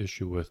that's the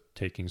issue with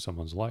taking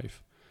someone's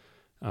life.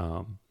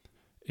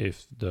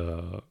 If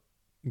the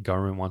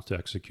government wants to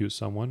execute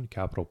someone,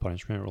 capital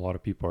punishment, a lot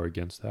of people are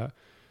against that.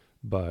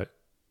 But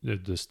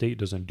the state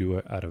doesn't do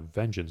it out of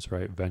vengeance,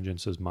 right?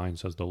 Vengeance is mine,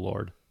 says the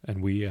Lord.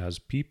 And we as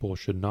people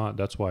should not.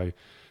 That's why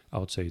I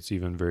would say it's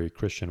even very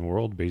Christian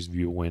world-based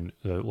view when,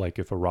 like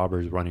if a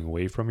robber is running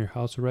away from your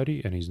house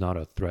already and he's not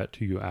a threat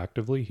to you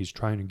actively, he's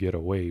trying to get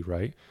away,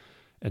 right?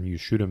 And you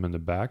shoot him in the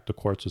back, the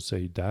courts would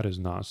say that is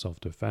not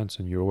self-defense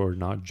and you're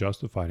not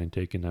justified in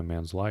taking that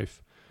man's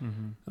life.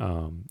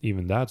 Mm-hmm.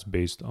 Even that's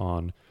based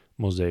on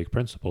Mosaic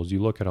principles. You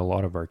look at a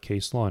lot of our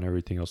case law and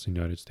everything else in the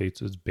United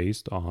States is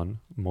based on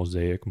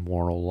Mosaic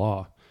moral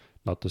law.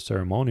 not the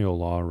ceremonial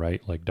law,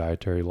 right, like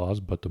dietary laws,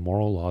 but the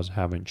moral laws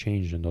haven't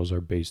changed, and those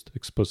are based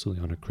explicitly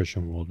on a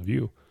Christian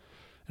worldview.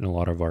 And a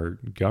lot of our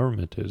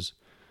government is,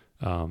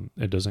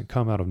 it doesn't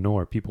come out of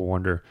nowhere. People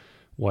wonder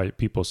why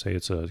people say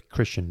it's a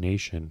Christian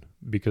nation,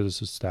 because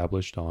it's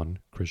established on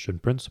Christian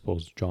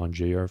principles. John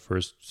Jay, our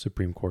first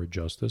Supreme Court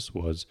justice,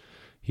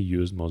 he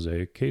used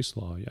Mosaic case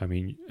law. I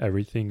mean,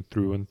 everything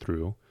through and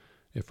through,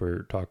 if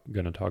we're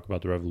going to talk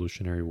about the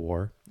Revolutionary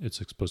War,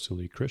 it's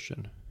explicitly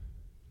Christian.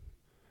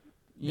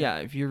 Yeah,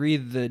 if you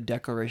read the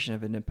Declaration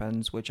of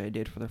Independence, which I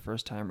did for the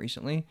first time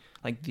recently,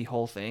 like the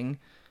whole thing,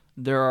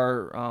 there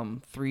are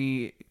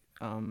three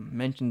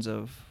mentions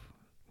of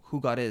who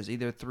God is,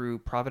 either through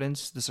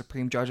providence, the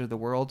supreme judge of the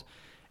world,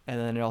 and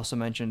then it also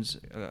mentions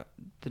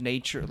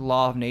the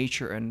law of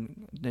nature,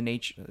 and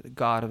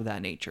God of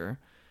that nature.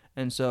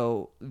 And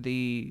so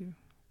the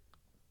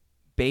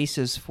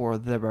basis for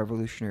the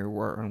Revolutionary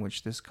War in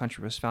which this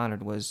country was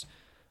founded was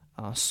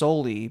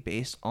solely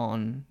based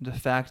on the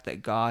fact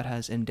that God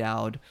has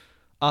endowed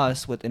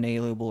us with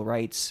inalienable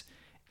rights,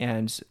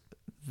 and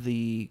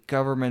the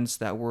governments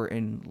that were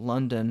in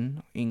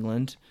London,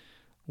 England,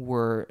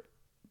 were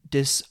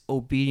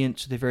disobedient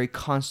to the very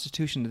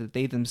constitution that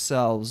they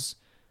themselves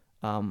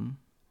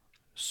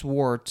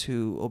swore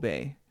to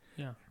obey.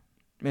 Yeah.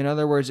 In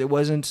other words, it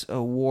wasn't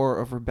a war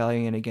of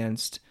rebellion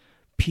against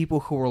people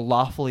who were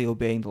lawfully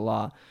obeying the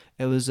law.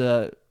 It was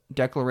a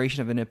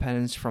declaration of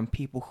independence from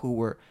people who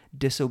were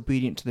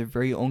disobedient to their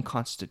very own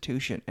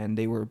constitution, and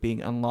they were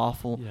being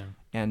unlawful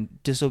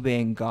and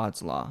disobeying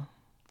God's law.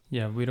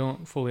 Yeah, we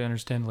don't fully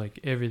understand like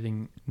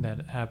everything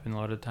that happened a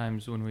lot of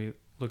times when we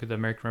look at the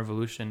American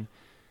Revolution.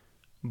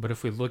 But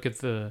if we look at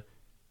the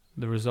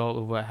result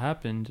of what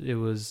happened, it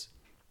was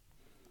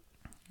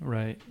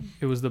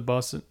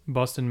the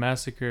Boston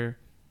Massacre,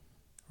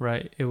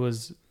 right? It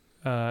was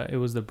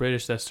the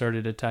British that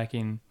started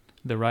attacking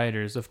the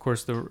rioters. Of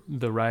course,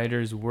 the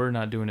rioters were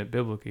not doing it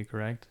biblically,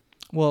 correct?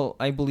 Well,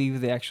 I believe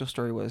the actual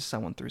story was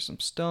someone threw some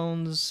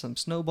stones, some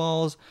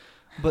snowballs,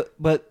 but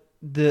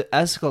the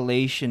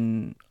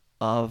escalation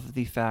of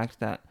the fact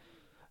that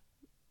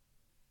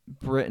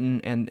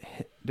Britain and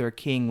their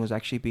king was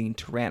actually being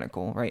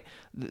tyrannical, right?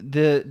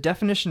 The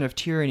definition of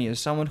tyranny is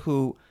someone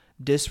who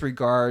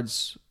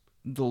disregards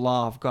the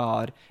law of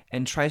God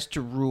and tries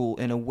to rule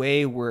in a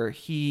way where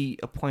he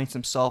appoints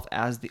himself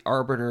as the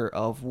arbiter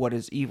of what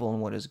is evil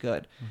and what is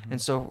good. Mm-hmm.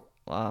 And so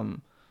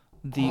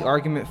the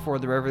argument for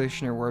the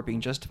Revolutionary War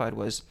being justified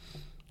was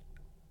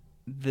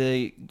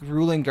the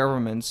ruling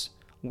governments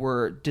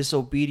were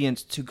disobedient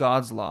to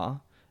God's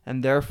law,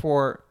 and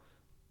therefore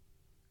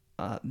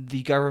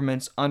the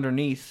governments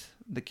underneath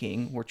the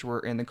king, which were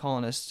in the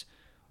colonists,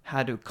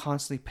 had to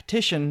constantly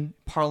petition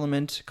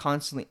Parliament,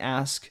 constantly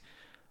ask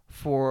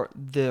for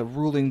the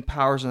ruling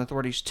powers and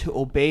authorities to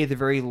obey the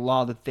very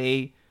law that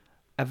they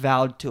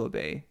avowed to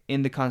obey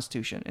in the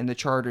Constitution, in the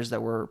charters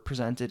that were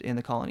presented in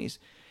the colonies.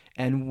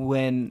 And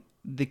when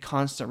the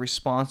constant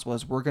response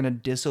was, we're going to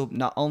disobey,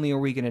 not only are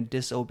we going to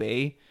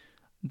disobey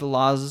the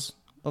laws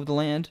of the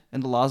land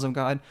and the laws of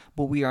God,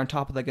 but we are on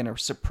top of that going to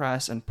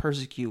suppress and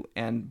persecute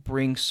and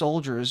bring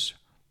soldiers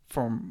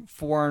from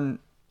foreign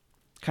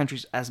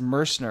countries as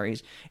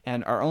mercenaries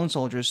and our own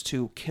soldiers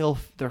to kill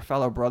their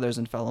fellow brothers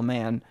and fellow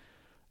man.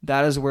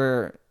 That is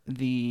where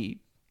the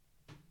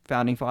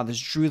founding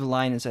fathers drew the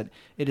line and said,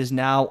 it is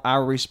now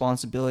our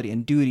responsibility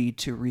and duty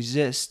to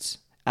resist,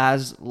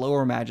 as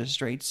lower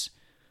magistrates,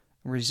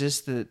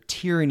 resist the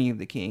tyranny of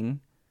the king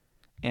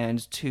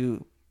and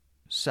to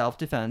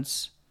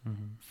self-defense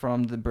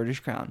from the British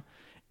crown.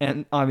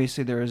 And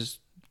obviously there is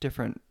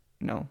different,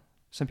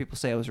 some people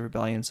say it was a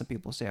rebellion, some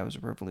people say it was a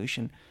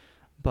revolution,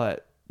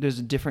 but there's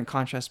a different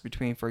contrast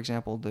between, for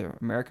example, the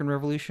American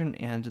Revolution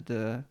and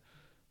the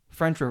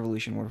French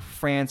Revolution, where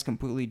France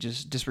completely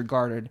just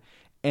disregarded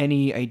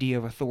any idea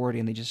of authority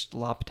and they just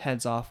lopped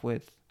heads off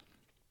with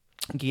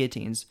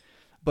guillotines.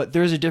 But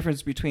there's a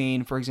difference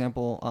between, for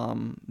example,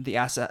 the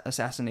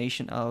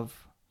assassination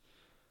of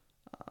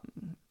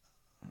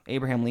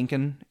Abraham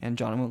Lincoln and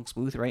John Wilkes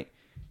Booth, right?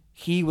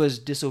 He was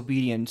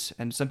disobedient,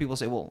 and some people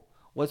say, well,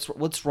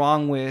 what's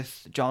wrong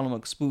with John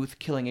Wilkes Booth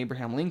killing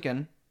Abraham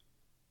Lincoln?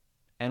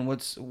 And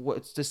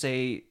what's to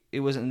say it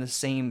wasn't in the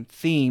same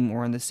theme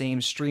or in the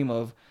same stream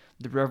of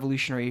the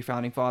revolutionary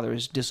founding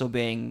fathers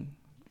disobeying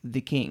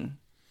the king?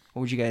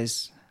 What would you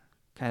guys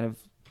kind of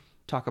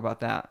talk about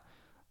that?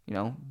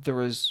 There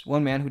was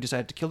one man who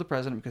decided to kill the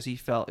president because he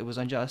felt it was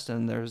unjust,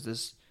 and there was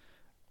this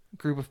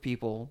group of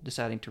people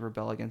deciding to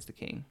rebel against the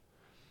king.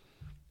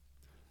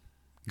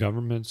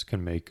 Governments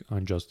can make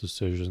unjust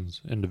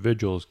decisions.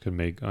 Individuals can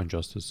make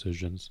unjust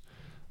decisions.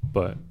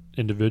 But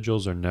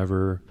individuals are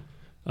never,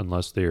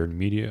 unless they are in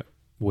immediate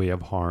way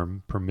of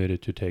harm,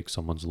 permitted to take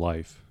someone's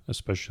life,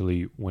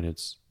 especially when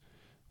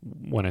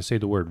I say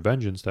the word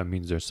vengeance, that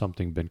means there's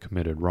something been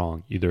committed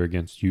wrong, either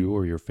against you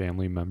or your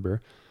family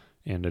member.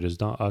 And it is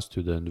not us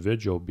to the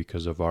individual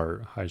because of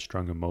our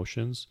high-strung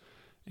emotions.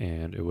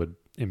 And it would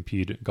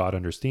impede, God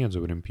understands, it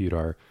would impede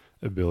our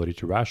ability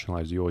to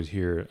rationalize. You always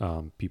hear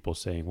people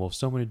saying, well, if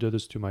somebody did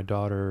this to my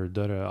daughter,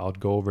 I'll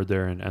go over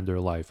there and end their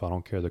life. I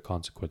don't care the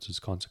consequences.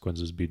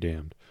 Consequences be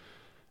damned.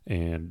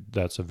 And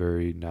that's a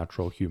very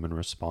natural human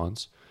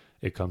response.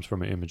 It comes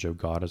from an image of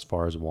God as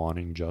far as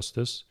wanting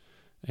justice,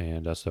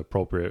 and that's the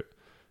appropriate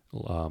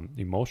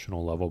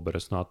emotional level, but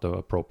it's not the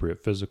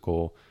appropriate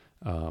physical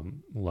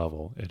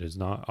level. It is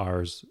not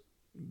ours,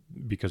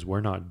 because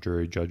we're not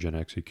jury, judge, and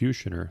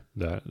executioner.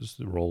 That is,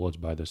 the role is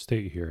by the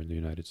state here in the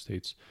United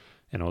States.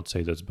 And I would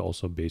say that's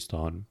also based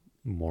on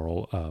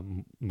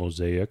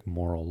Mosaic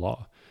moral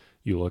law.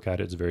 You look at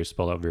it, it's very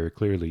spelled out very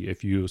clearly.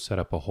 If you set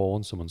up a hole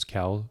and someone's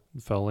cow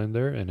fell in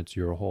there and it's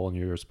your hole and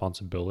your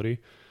responsibility,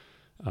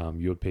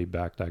 you would pay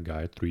back that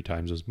guy 3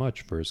 times as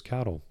much for his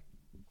cattle.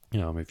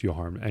 If you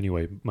harm.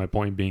 Anyway, my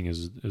point being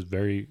is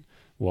very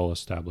well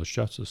established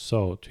justice.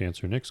 So to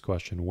answer Nick's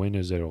question, when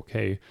is it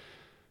okay?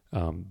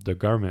 The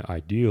government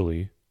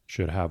ideally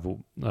should have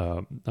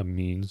a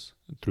means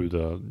through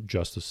the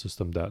justice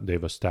system that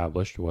they've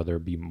established, whether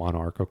it be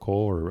monarchical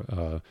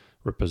or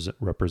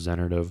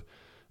representative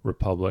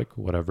republic,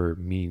 whatever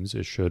means,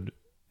 it should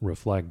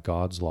reflect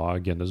God's law.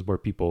 Again, this is where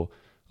people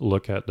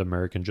look at the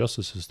American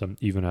justice system,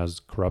 even as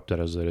corrupted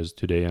as it is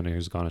today and it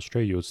has gone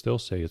astray, you would still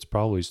say it's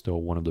probably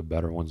still one of the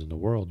better ones in the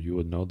world. You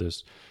would know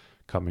this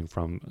coming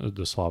from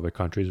the Slavic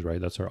countries,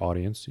 right? That's our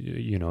audience.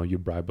 You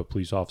bribe a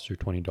police officer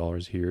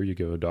 $20 here, you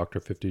give a doctor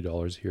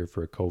 $50 here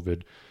for a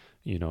COVID,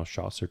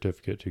 shot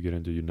certificate to get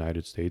into the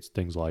United States,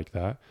 things like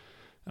that.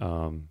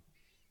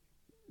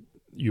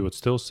 You would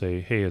still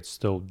say, hey,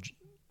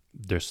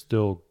 there's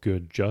still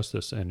good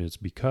justice, and it's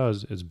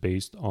because it's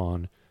based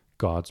on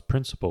God's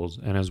principles.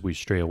 And as we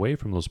stray away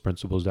from those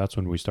principles, that's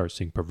when we start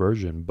seeing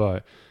perversion.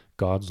 But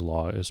God's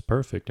law is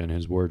perfect and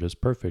his word is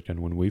perfect.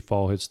 And when we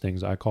follow his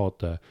things, I call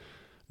it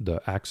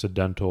the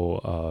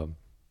accidental,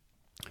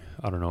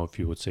 I don't know if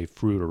you would say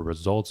fruit or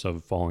results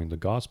of following the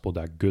gospel,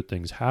 that good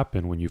things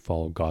happen when you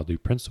follow godly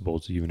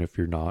principles, even if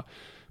you're not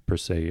per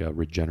se a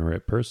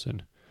regenerate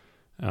person.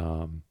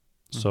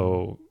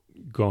 So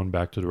going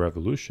back to the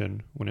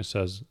revolution, when it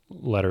says,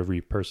 let every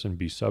person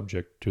be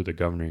subject to the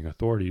governing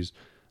authorities,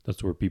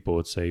 that's where people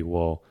would say,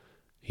 well,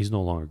 he's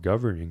no longer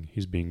governing,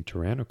 he's being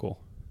tyrannical.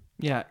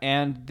 Yeah,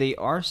 and they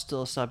are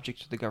still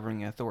subject to the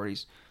governing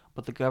authorities,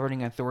 but the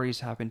governing authorities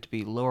happen to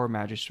be lower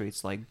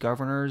magistrates like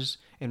governors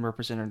and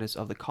representatives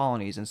of the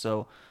colonies. And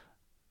so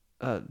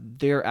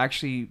they're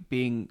actually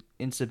being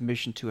in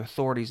submission to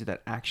authorities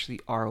that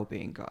actually are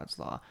obeying God's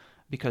law,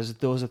 because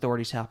those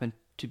authorities happen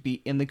to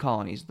be in the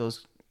colonies.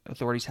 Those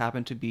authorities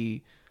happen to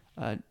be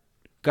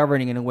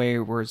governing in a way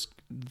where it's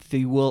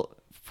the will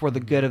for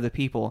the good of the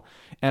people.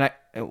 And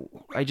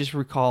I just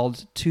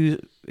recalled 2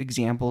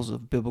 examples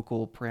of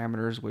biblical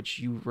parameters, which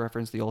you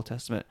referenced the Old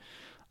Testament.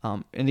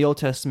 In the Old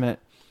Testament,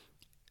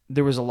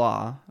 there was a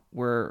law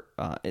where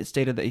it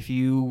stated that if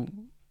you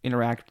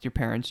interact with your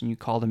parents and you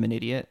call them an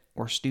idiot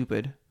or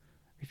stupid,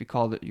 if you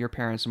called your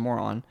parents a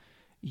moron,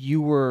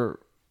 you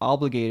were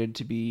obligated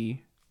to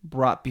be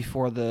brought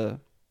before the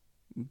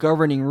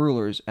governing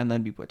rulers and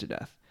then be put to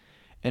death.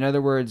 In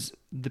other words,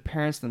 the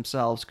parents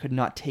themselves could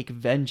not take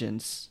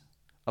vengeance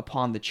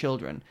upon the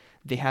children.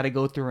 They had to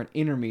go through an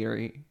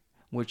intermediary,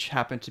 which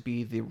happened to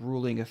be the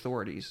ruling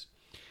authorities.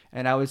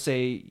 And I would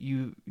say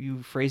you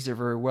phrased it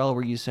very well,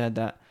 where you said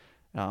that,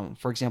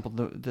 for example,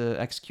 the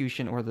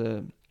execution or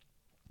the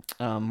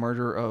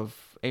murder of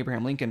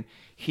Abraham Lincoln,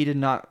 he did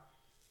not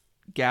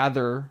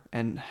gather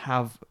and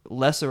have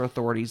lesser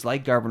authorities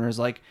like governors,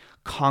 like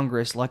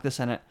Congress, like the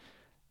Senate,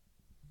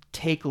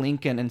 take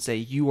Lincoln and say,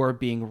 you are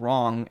being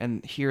wrong,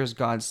 and here's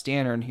God's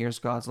standard, and here's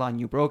God's law, and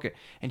you broke it,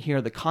 and here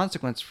are the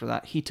consequences for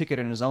that. He took it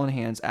in his own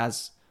hands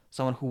as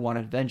someone who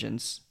wanted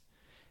vengeance,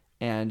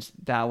 and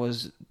that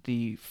was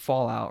the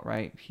fallout,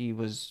 right? He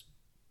was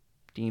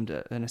deemed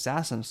an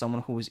assassin,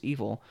 someone who was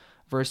evil,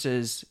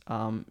 versus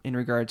in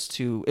regards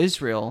to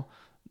Israel,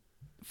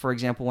 for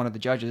example, one of the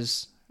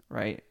judges,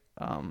 right?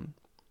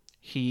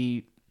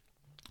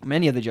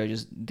 Many of the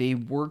judges, they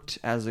worked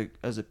as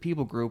a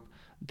people group.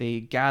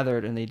 They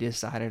gathered and they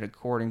decided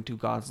according to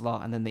God's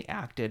law, and then they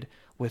acted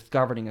with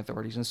governing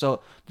authorities. And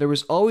so there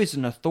was always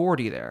an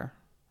authority there,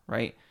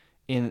 right?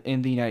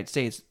 In the United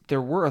States, there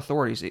were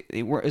authorities. It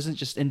isn't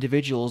just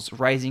individuals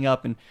rising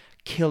up and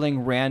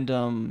killing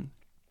random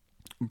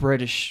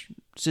British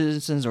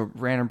citizens or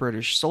random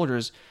British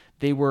soldiers.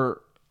 They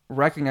were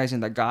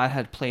recognizing that God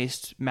had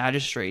placed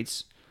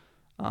magistrates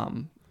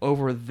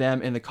over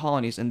them in the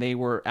colonies, and they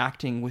were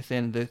acting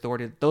within the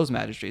authority that those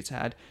magistrates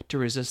had to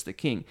resist the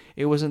king.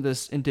 It wasn't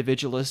this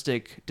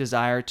individualistic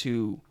desire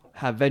to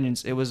have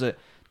vengeance. It was a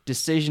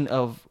decision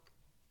of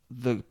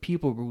the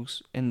people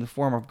groups in the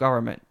form of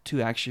government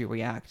to actually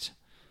react.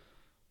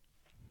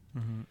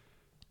 Mm-hmm.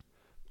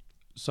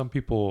 Some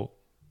people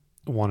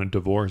want to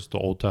divorce the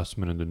Old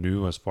Testament and the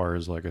New as far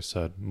as, like I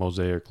said,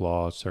 Mosaic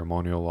law,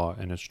 ceremonial law.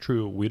 And it's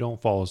true, we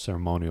don't follow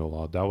ceremonial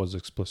law. That was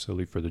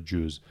explicitly for the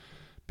Jews.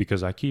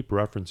 Because I keep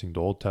referencing the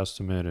Old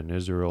Testament and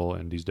Israel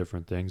and these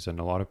different things, and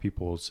a lot of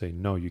people will say,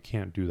 no, you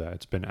can't do that.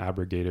 It's been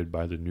abrogated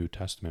by the New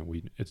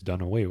Testament. It's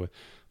done away with.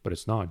 But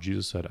it's not.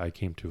 Jesus said, I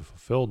came to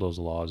fulfill those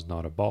laws,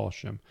 not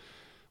abolish them.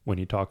 When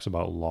he talks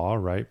about law,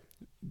 right,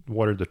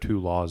 what are the two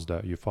laws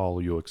that you follow?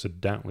 You'll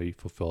accidentally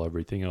fulfill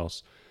everything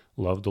else.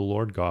 Love the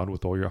Lord God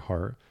with all your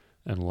heart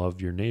and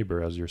love your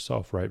neighbor as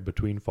yourself, right?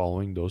 Between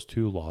following those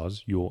two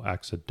laws, you'll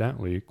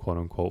accidentally, quote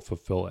unquote,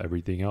 fulfill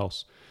everything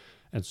else.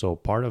 And so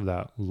part of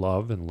that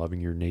love and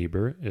loving your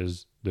neighbor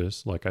is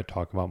this, like I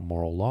talk about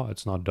moral law.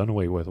 It's not done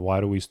away with.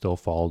 Why do we still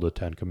follow the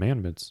 10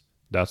 Commandments?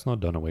 That's not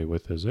done away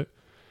with, is it?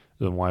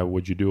 Then why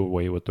would you do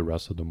away with the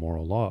rest of the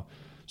moral law?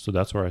 So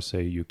that's where I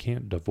say you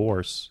can't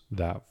divorce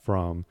that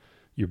from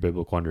your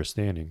biblical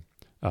understanding.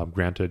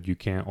 Granted, you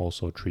can't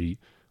also treat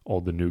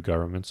all the new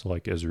governments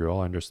like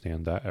Israel. I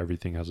understand that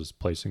everything has its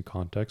place in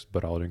context,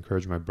 but I would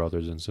encourage my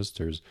brothers and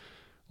sisters,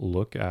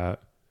 look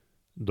at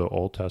the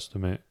Old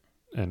Testament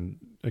and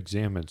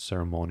examine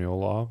ceremonial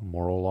law,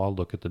 moral law,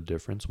 look at the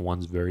difference.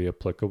 One's very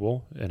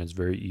applicable and it's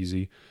very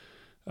easy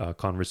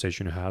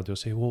conversation to have. They'll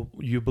say, well,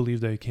 you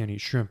believe that you can't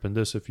eat shrimp and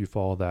this if you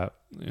follow that.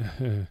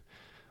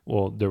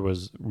 Well, there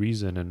was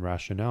reason and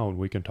rationale, and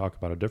we can talk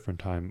about a different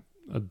time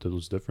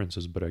those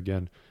differences. But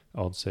again,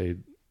 I'll say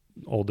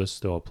all this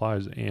still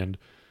applies. And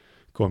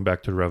going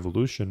back to the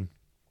revolution,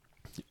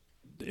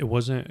 it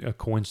wasn't a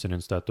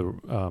coincidence that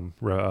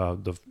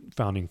the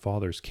founding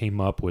fathers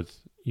came up with,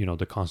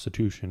 the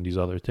Constitution, these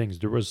other things.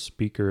 There was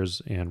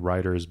speakers and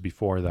writers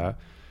before that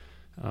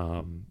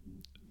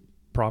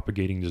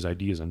propagating these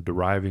ideas and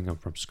deriving them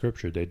from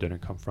Scripture. They didn't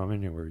come from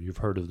anywhere. You've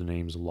heard of the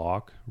names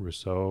Locke,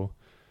 Rousseau,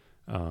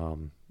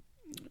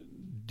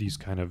 these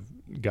kind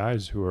of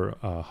guys who are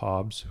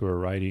Hobbes, who are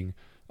writing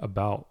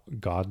about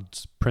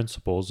God's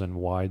principles and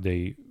why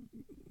they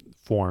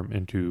form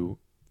into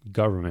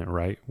government,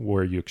 right?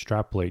 Where you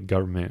extrapolate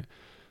government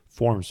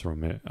forms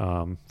from it.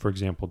 For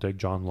example, take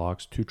John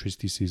Locke's Two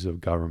Treatises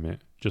of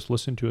Government. Just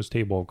listen to his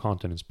table of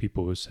contents.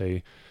 People who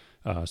say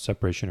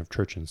separation of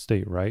church and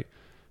state, right?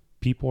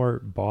 People are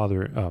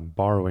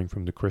borrowing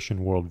from the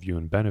Christian worldview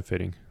and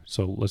benefiting.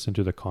 So listen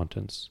to the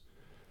contents.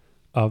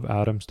 Of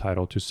Adam's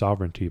title to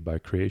sovereignty by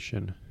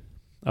creation.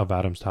 Of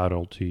Adam's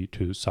title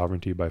to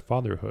sovereignty by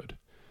fatherhood.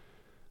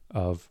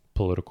 Of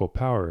political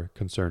power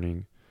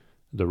concerning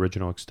the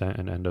original extent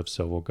and end of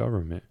civil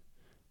government.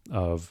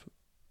 Of,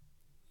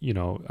 you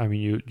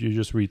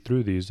just read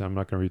through these. I'm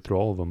not going to read through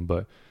all of them,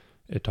 but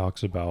it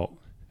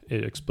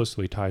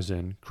explicitly ties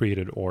in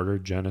created order,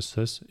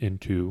 Genesis,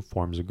 into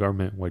forms of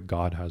government, what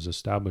God has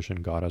established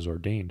and God has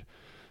ordained.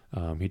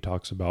 He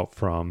talks about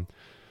from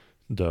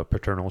the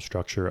paternal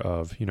structure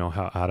of,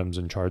 how Adam's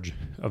in charge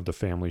of the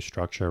family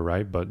structure,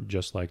 right? But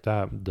just like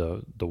that,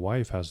 the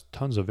wife has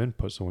tons of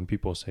input. So when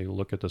people say,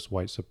 look at this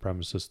white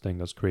supremacist thing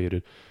that's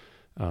created,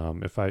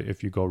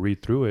 if you go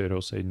read through it,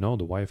 it'll say, no,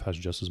 the wife has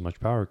just as much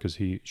power because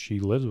she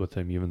lives with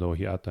him, even though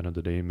he, at the end of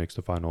the day, makes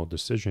the final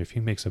decision. If he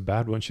makes a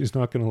bad one, she's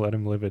not going to let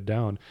him live it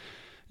down.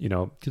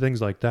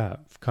 Things like that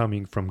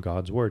coming from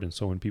God's word. And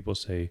so when people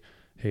say,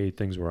 hey,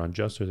 things were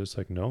unjust, it's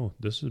like, no,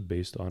 this is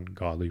based on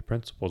godly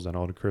principles. And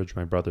I would encourage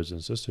my brothers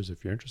and sisters,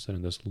 if you're interested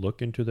in this,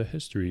 look into the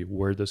history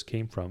where this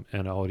came from.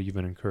 And I would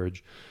even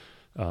encourage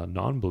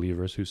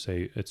non-believers who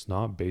say it's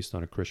not based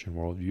on a Christian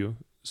worldview,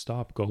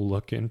 go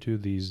look into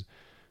these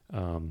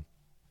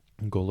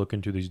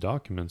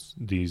documents,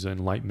 these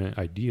Enlightenment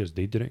ideas.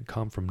 They didn't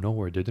come from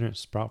nowhere. They didn't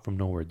sprout from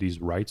nowhere.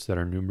 These rights that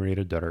are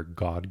enumerated, that are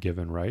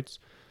God-given rights,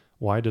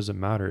 why does it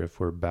matter if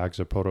we're bags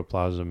of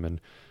protoplasm and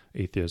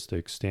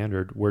atheistic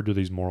standard? Where do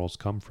these morals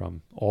come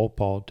from? All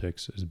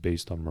politics is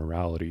based on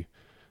morality.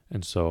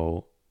 And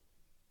so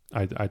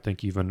I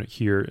think even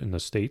here in the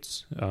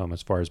States,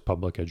 as far as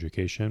public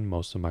education,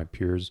 most of my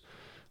peers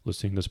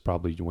listening to this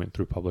probably went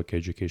through public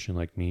education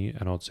like me,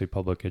 and I would say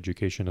public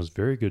education does a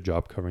very good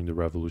job covering the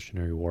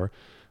Revolutionary War,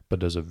 but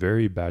does a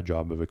very bad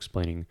job of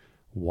explaining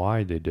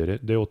why they did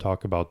it. They will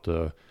talk about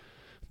the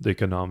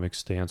economic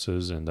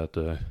stances and that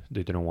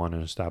they didn't want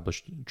an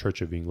established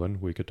Church of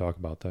England. We could talk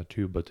about that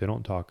too, but they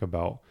don't talk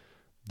about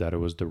that it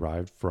was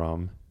derived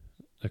from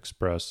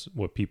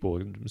what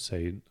people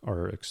say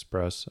are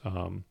express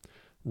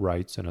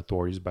rights and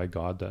authorities by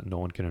God that no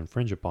one can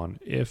infringe upon.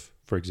 If,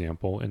 for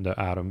example, in the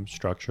Adam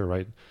structure,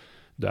 right,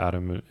 the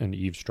Adam and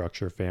Eve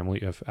structure family,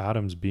 if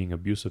Adam's being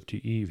abusive to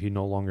Eve, he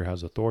no longer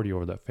has authority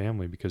over that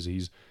family because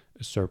he's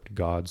usurped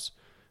God's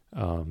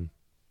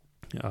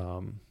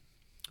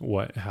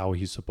how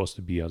he's supposed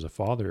to be as a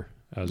father.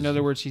 In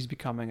other words, he's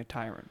becoming a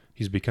tyrant.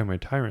 He's becoming a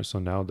tyrant. So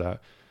now that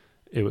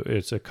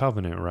it's a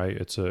covenant, right?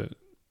 It's a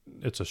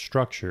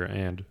structure,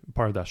 and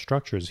part of that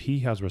structure is he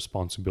has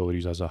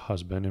responsibilities as a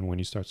husband, and when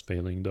he starts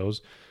failing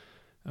those,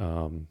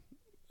 and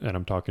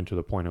I'm talking to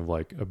the point of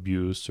like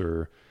abuse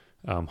or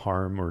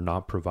harm or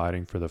not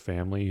providing for the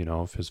family,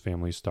 if his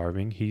family's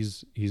starving,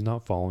 he's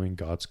not following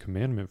God's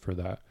commandment for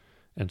that.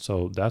 And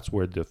so that's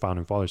where the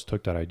founding fathers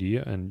took that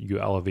idea, and you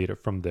elevate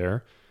it from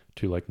there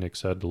to, like Nick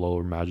said, the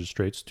lower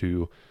magistrates,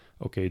 to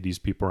okay, these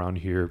people around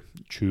here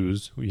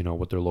choose,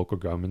 what their local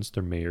governments,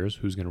 their mayors,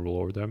 who's going to rule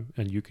over them.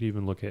 And you could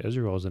even look at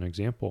Israel as an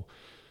example.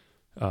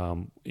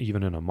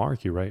 Even in a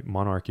monarchy, right?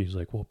 Monarchy is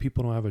like, well,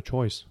 people don't have a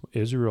choice.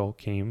 Israel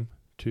came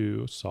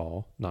to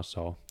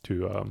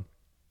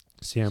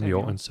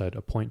Samuel and said,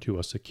 appoint to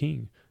us a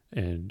king.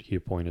 And he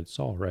appointed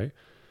Saul, right?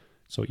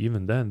 So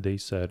even then they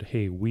said,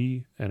 hey,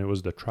 and it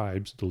was the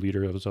tribes, the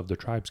leaders of the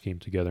tribes came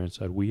together and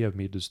said, we have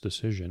made this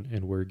decision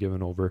and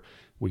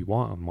we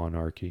want a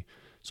monarchy.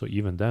 So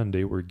even then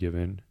they were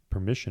given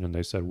permission and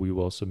they said, we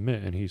will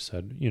submit. And he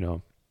said,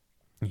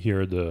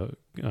 here are the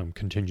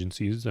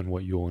contingencies and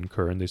what you'll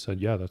incur. And they said,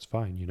 yeah, that's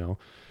fine,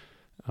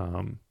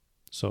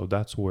 So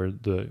that's where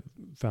the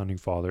founding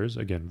fathers,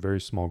 again, very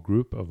small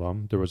group of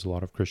them, there was a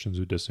lot of Christians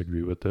who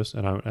disagree with this.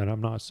 And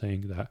I'm not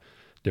saying that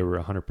they were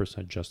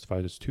 100%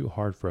 justified. It's too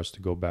hard for us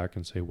to go back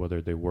and say whether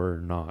they were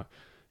or not,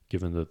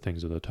 given the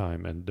things of the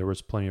time. And there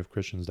was plenty of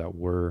Christians that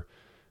were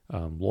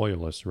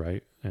loyalists,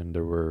 right? And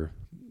there were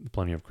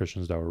plenty of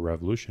Christians that were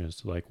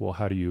revolutionists. Like, well,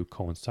 how do you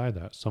coincide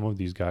that? Some of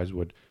these guys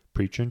would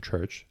preach in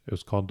church. It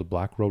was called the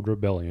Black Road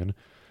Rebellion.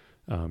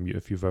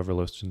 If you've ever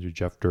listened to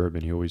Jeff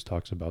Durbin, he always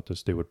talks about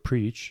this. They would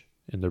preach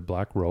in their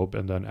black robe,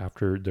 and then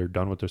after they're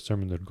done with their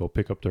sermon, they'd go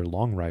pick up their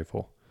long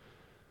rifle.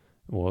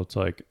 Well, it's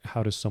like,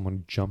 how does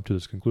someone jump to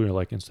this conclusion?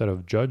 Like, instead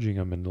of judging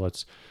them and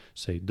let's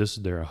say this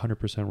is they're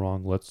 100%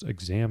 wrong, let's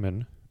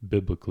examine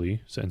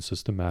biblically and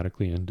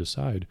systematically and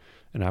decide.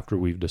 And after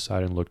we've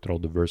decided and looked at all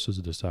the verses,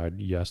 decide,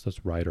 yes,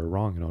 that's right or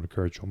wrong. And I'll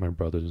encourage all my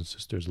brothers and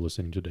sisters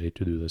listening today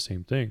to do the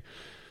same thing.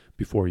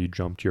 Before you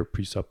jump to your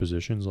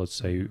presuppositions, let's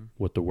say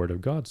what the Word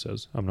of God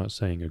says. I'm not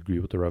saying agree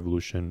with the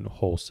revolution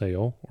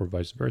wholesale or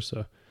vice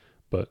versa,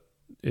 but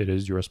it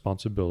is your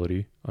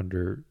responsibility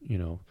under,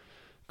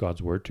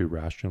 God's Word to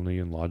rationally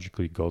and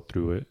logically go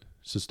through it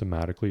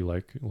systematically.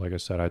 Like I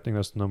said, I think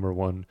that's the number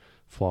one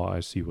flaw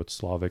I see with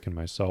Slavic and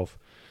myself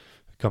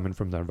coming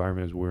from that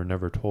environment is we're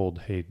never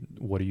told, hey,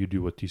 what do you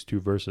do with these two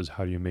verses?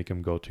 How do you make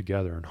them go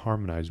together and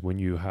harmonize? When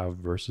you have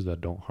verses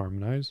that don't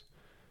harmonize,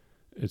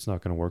 it's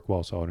not going to work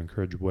well. So I would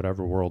encourage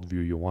whatever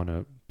worldview you want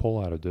to pull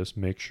out of this,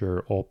 make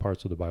sure all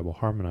parts of the Bible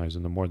harmonize.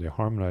 And the more they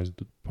harmonize,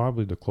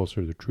 probably the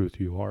closer to the truth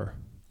you are.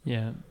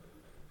 Yeah.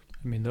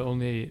 I mean, the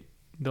only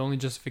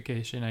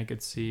justification I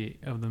could see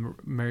of the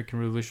American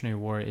Revolutionary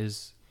War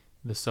is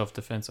the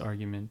self-defense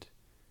argument.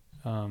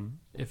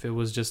 If it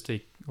was just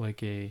a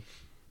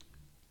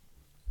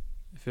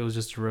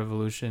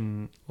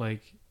revolution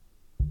like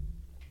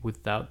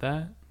without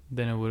that,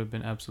 then it would have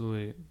been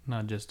absolutely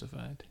not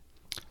justified.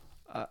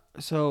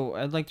 So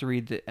I'd like to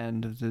read the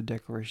end of the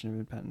Declaration of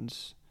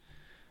Independence.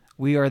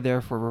 We are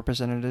therefore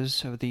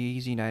representatives of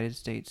these United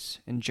States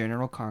in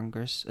General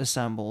Congress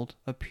assembled,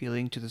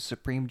 appealing to the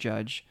Supreme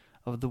Judge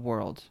of the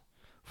world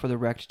for the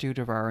rectitude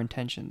of our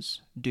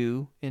intentions,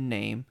 do in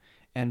name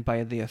and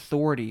by the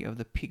authority of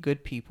the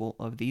good people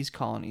of these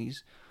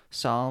colonies,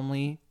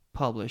 solemnly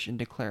publish and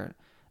declare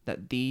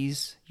that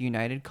these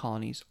united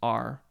colonies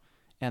are,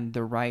 and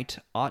the right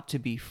ought to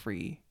be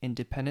free,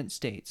 independent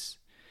states,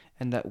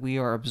 and that we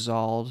are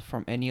absolved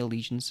from any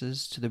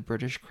allegiances to the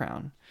British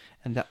Crown,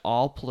 and that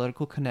all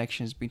political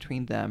connections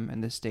between them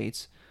and the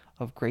states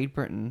of Great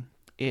Britain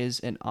is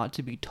and ought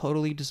to be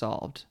totally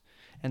dissolved,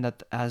 and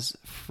that as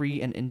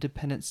free and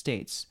independent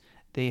states,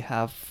 they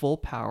have full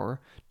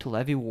power to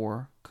levy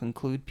war,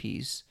 conclude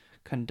peace,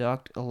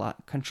 contract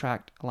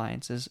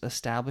alliances,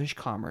 establish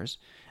commerce,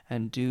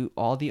 and do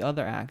all the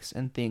other acts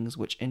and things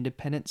which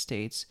independent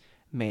states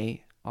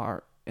may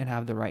and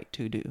have the right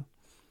to do.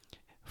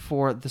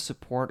 For the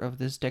support of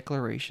this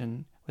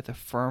declaration, with a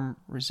firm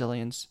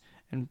resilience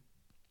and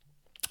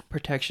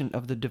protection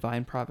of the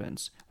divine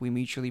providence, we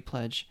mutually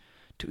pledge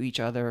to each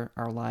other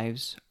our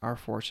lives, our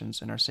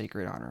fortunes, and our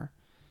sacred honor.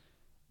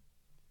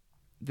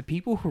 The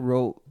people who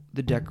wrote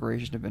the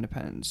Declaration of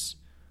Independence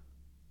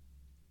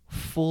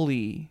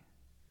fully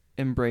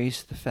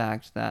embraced the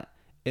fact that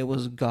it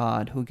was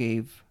God who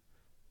gave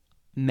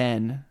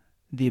men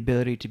the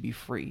ability to be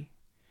free.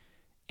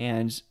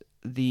 And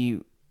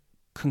the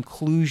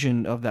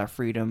conclusion of that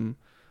freedom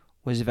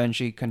was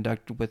eventually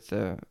conducted with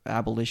the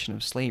abolition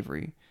of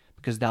slavery,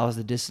 because that was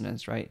the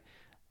dissonance, right?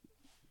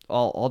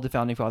 All the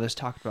founding fathers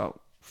talked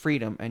about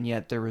freedom, and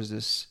yet there was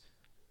this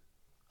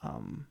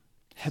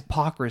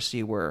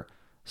hypocrisy where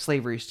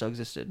slavery still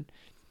existed.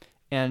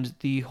 And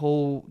the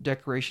whole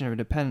Declaration of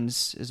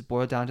Independence is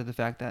boiled down to the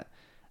fact that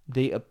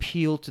they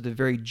appeal to the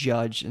very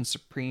judge and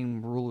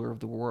supreme ruler of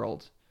the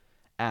world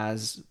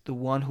as the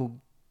one who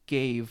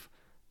gave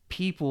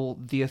people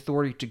the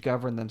authority to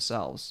govern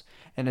themselves.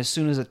 And as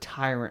soon as a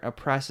tyrant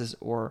oppresses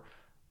or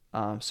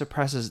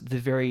suppresses the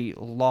very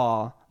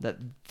law that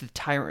the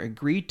tyrant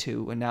agreed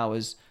to and now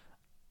is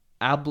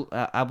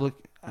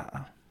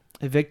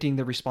evicting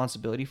the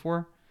responsibility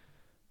for,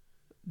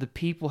 the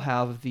people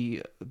have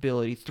the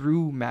ability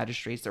through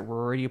magistrates that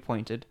were already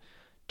appointed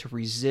to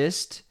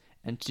resist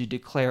and to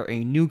declare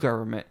a new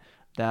government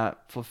that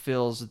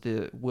fulfills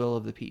the will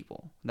of the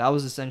people. That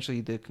was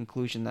essentially the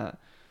conclusion that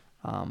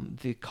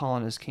the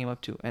colonists came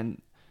up to.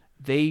 And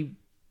they,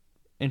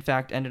 in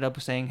fact, ended up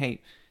saying,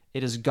 hey,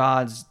 it is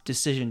God's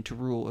decision to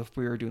rule if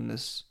we are doing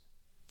this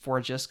for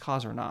a just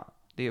cause or not.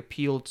 They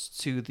appealed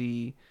to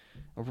the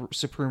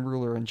supreme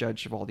ruler and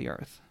judge of all the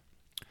earth.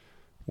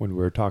 When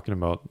we're talking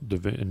about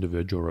the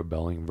individual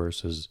rebelling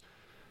versus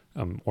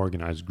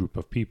organized group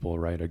of people,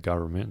 right? A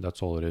government,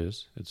 that's all it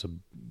is. It's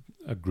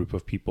a group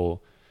of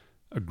people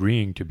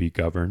agreeing to be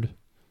governed.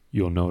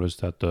 You'll notice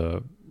that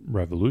the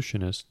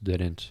revolutionists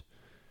didn't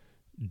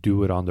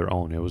do it on their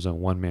own. It was a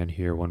one man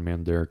here, one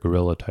man there,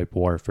 guerrilla type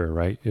warfare,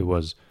 right? It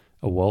was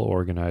a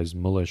well-organized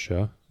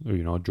militia,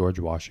 George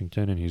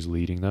Washington, and he's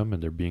leading them,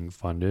 and they're being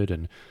funded,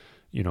 and,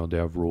 they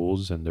have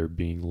rules, and they're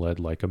being led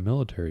like a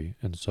military.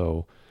 And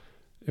so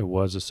it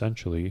was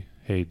essentially,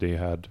 hey, they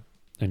had,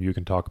 and you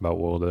can talk about,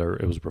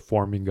 it was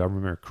reforming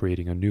government or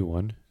creating a new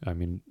one. I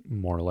mean,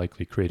 more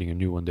likely creating a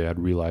new one. They had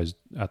realized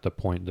at the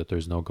point that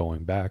there's no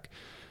going back.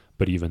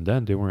 But even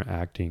then, they weren't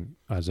acting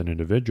as an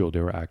individual.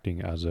 They were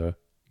acting as a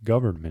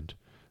government.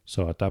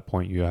 So at that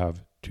point, you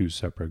have two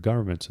separate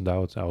governments. And that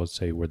was, I would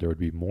say, where there would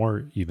be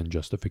more even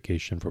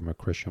justification from a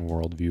Christian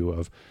worldview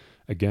of,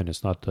 again,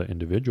 it's not the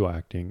individual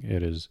acting.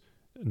 It is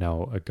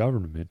now a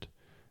government,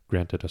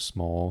 granted a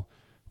small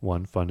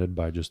one funded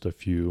by just a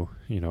few,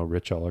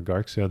 rich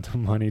oligarchs who had the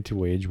money to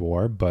wage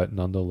war, but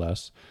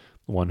nonetheless,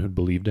 one who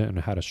believed it and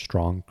had a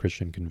strong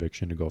Christian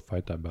conviction to go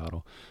fight that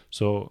battle.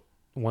 So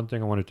one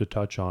thing I wanted to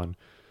touch on,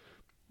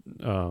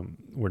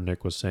 where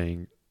Nick was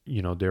saying,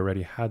 they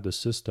already had the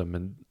system,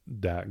 and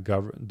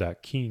that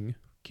king,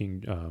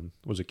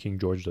 was it King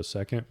George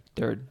II?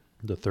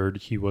 The third,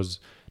 he was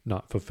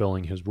not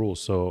fulfilling his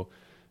rules. So,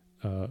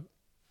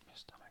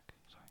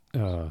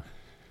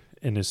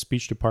 in his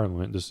speech to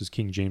Parliament, this is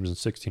King James in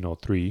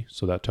 1603,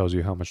 so that tells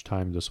you how much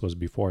time this was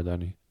before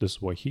then. This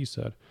is what he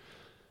said: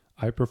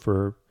 I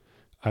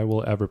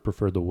will ever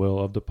prefer the will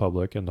of the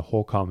public and the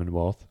whole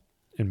Commonwealth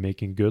in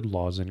making good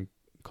laws and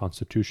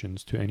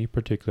constitutions to any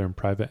particular and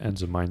private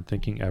ends of mine,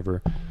 thinking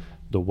ever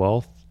the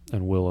wealth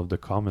and will of the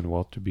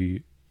Commonwealth to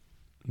be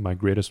my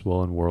greatest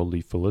will and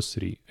worldly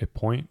felicity, a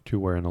point to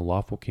wherein a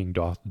lawful king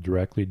doth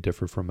directly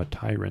differ from a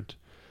tyrant.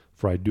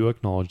 For I do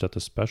acknowledge that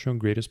the special and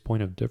greatest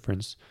point of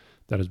difference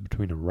that is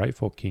between a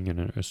rightful king and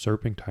an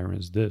usurping tyrant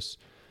is this,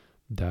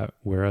 that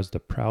whereas the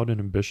proud and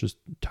ambitious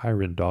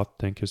tyrant doth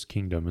think his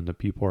kingdom and the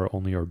people are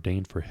only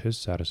ordained for his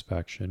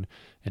satisfaction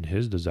and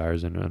his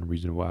desires and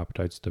unreasonable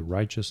appetites, the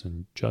righteous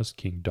and just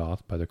king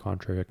doth, by the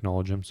contrary,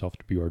 acknowledge himself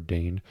to be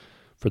ordained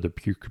for the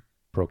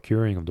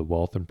procuring of the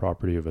wealth and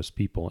property of his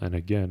people.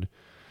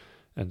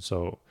 And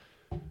so,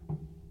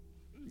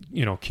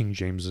 King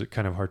James is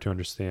kind of hard to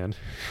understand.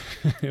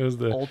 It was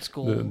the old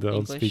school the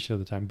old English speech of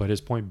the time. But his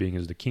point being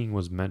is the king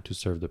was meant to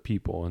serve the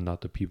people and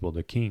not the people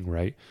the king,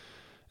 right?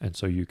 And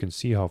so you can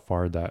see how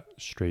far that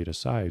strayed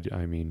aside.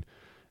 I mean,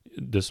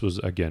 this was,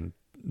 again,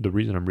 the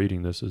reason I'm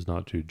reading this is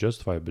not to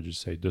justify it, but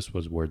just say this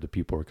was where the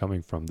people were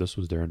coming from. This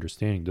was their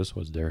understanding. This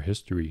was their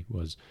history,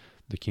 was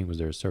the king was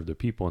there to serve the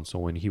people. And so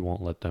when he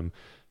won't let them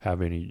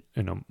have any,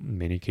 in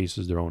many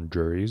cases, their own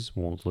juries,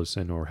 won't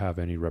listen or have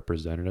any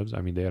representatives.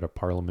 I mean, they had a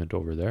parliament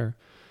over there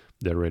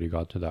that already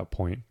got to that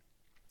point.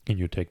 And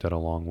you take that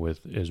along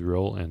with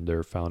Israel and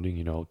their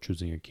founding,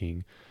 choosing a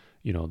king,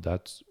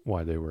 that's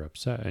why they were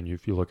upset. And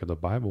if you look at the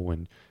Bible,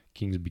 when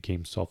kings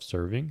became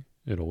self-serving,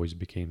 it always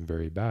became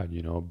very bad,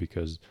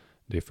 because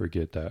they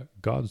forget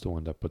that God's the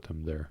one that put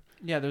them there.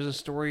 Yeah, there's a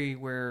story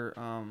where,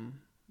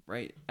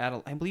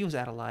 I believe it was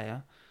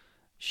Athaliah.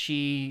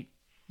 She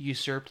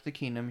usurped the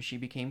kingdom. She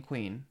became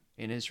queen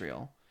in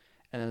Israel.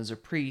 And there's a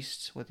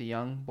priest with a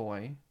young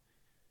boy,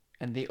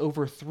 and they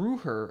overthrew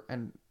her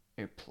and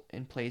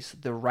in place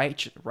the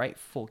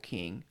rightful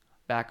king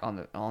back on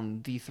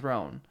the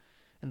throne.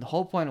 And the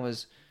whole point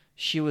was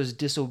she was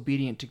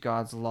disobedient to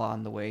God's law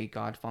and the way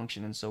God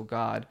functioned. And so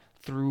God,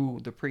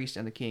 through the priest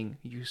and the king,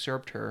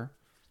 usurped her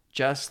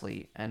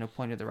justly and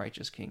appointed the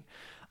righteous king.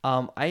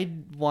 I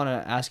want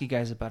to ask you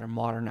guys about a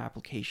modern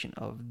application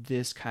of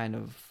this kind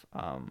of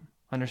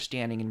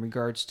understanding in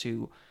regards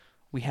to,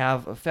 we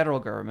have a federal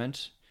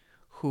government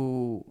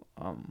who,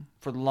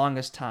 for the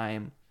longest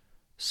time,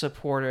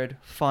 supported,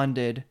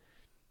 funded,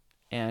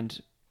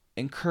 and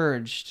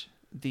encouraged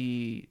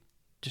the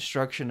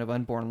destruction of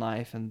unborn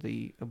life and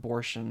the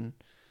abortion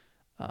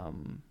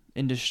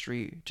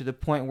industry, to the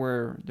point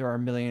where there are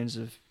millions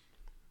of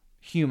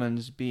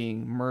humans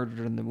being murdered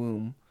in the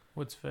womb.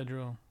 What's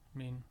federal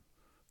mean?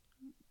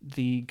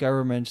 The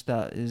government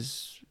that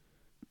is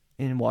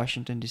in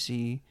Washington,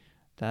 D.C.,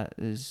 that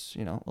is,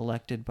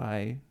 elected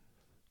by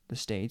the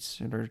states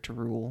in order to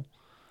rule.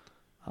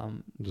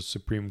 The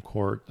Supreme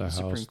Court, the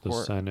House, the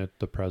Senate,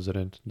 the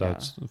President,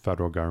 that's the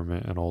federal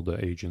government, and all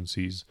the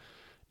agencies,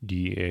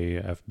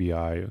 DEA,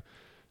 FBI,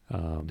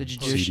 the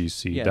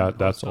CDC,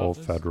 that's all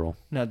federal.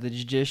 No, the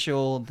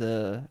judicial,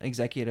 the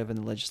executive, and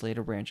the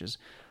legislative branches.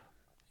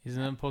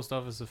 Isn't the post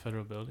office a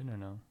federal building or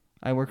no?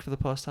 I work for the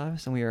post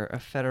office, and we are a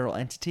federal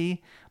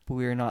entity, but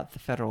we are not the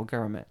federal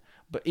government.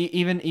 But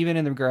even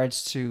in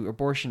regards to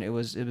abortion, it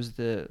was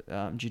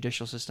the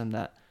judicial system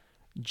that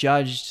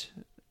judged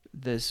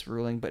this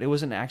ruling, but it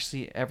wasn't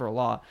actually ever a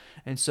law.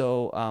 And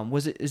so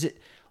is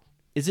it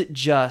is it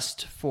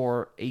just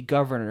for a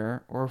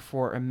governor or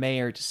for a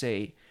mayor to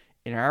say,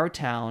 in our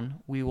town,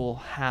 we will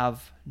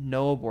have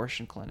no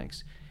abortion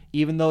clinics,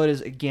 even though it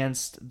is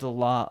against the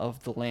law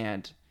of the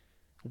land?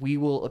 We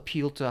will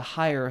appeal to a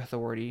higher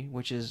authority,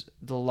 which is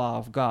the law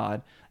of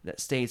God,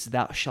 that states,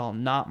 thou shalt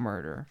not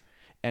murder.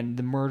 And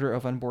the murder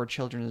of unborn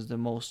children is the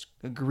most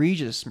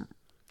egregious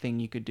thing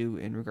you could do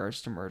in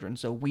regards to murder. And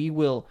so we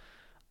will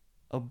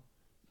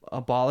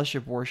abolish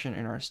abortion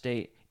in our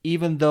state,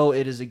 even though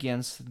it is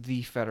against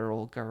the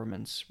federal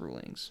government's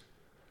rulings.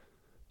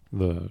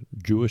 The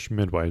Jewish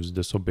midwives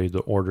disobeyed the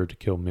order to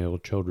kill male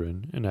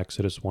children in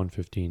Exodus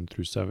 1:15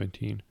 through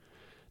 17.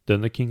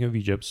 Then the king of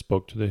Egypt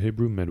spoke to the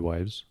Hebrew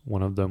midwives.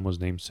 One of them was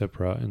named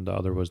Sipra, and the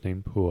other was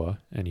named Puah.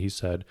 And he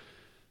said,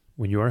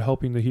 when you are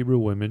helping the Hebrew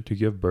women to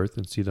give birth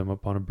and see them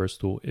upon a birth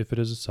stool, if it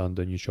is a son,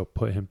 then you shall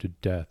put him to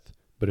death.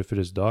 But if it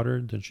is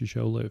daughter, then she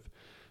shall live.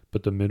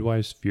 But the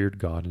midwives feared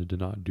God and did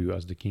not do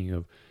as the king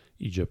of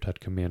Egypt had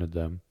commanded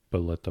them,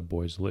 but let the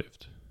boys live.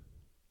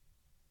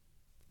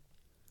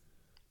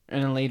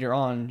 And then later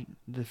on,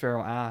 the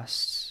Pharaoh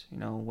asks,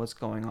 what's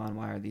going on?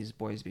 Why are these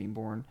boys being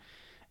born?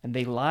 And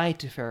they lie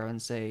to Pharaoh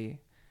and say,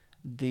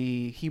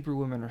 the Hebrew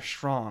women are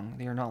strong.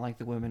 They are not like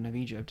the women of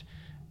Egypt.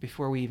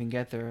 Before we even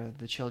get there,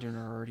 the children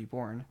are already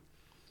born.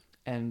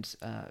 And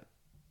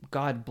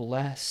God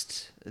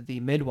blessed the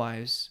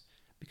midwives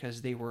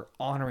because they were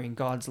honoring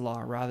God's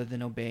law rather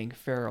than obeying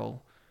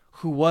Pharaoh,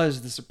 who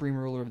was the supreme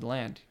ruler of the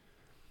land.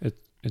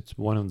 It's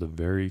one of the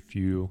very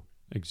few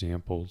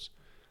examples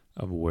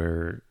of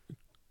where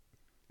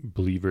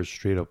believers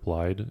straight up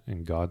lied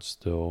and God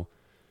still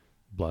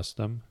blessed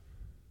them.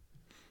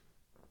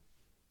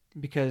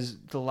 Because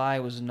the lie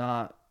was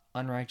not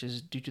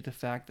unrighteous due to the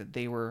fact that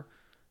they were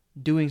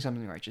doing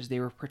something righteous. They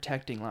were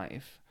protecting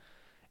life.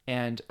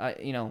 And,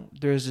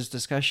 there's this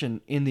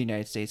discussion in the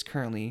United States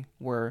currently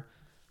where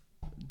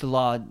the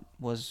law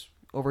was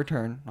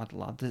overturned, not the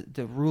law,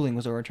 the ruling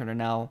was overturned, and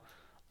now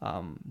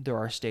there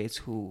are states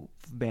who've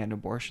banned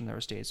abortion, there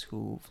are states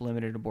who've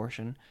limited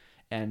abortion,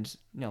 and,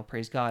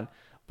 praise God.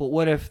 But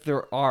what if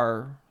there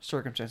are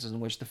circumstances in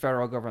which the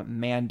federal government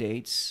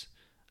mandates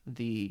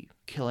the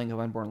killing of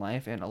unborn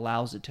life and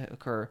allows it to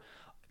occur?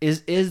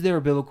 Is there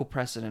a biblical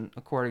precedent,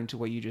 according to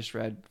what you just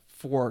read,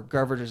 for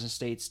governors and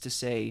states to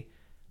say,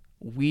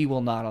 we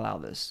will not allow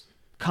this,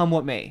 come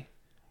what may?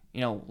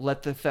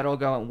 Let the federal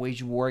government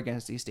wage war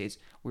against these states.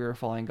 We are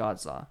following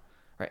God's law,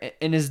 right?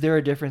 And is there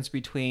a difference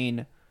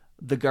between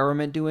the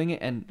government doing it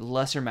and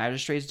lesser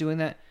magistrates doing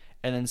that,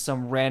 and then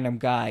some random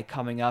guy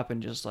coming up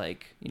and just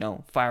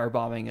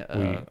firebombing a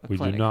clinic? We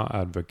do not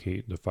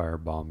advocate the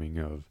firebombing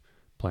of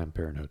Planned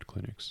Parenthood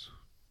clinics,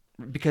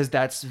 because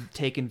that's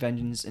taking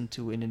vengeance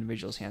into an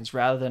individual's hands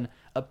rather than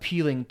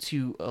appealing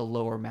to a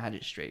lower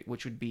magistrate,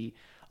 which would be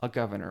a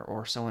governor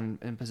or someone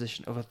in a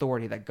position of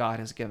authority that God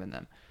has given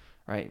them,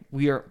 right?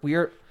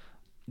 The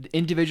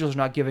individuals are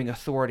not giving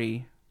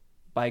authority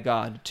by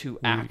God to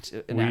enact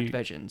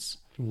vengeance.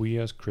 We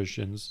as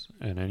Christians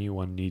and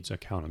anyone needs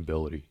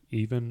accountability.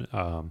 Even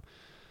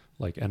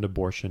like End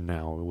Abortion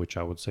Now, which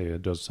I would say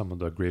it does some of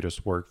the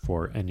greatest work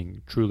for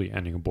truly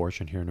ending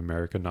abortion here in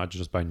America, not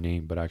just by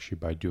name, but actually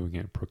by doing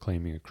it,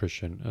 proclaiming a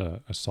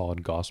Christian, a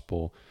solid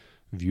gospel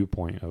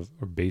viewpoint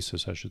or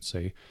basis, I should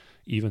say.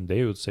 Even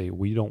they would say,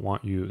 we don't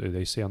want you,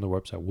 they say on the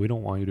website, we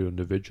don't want you to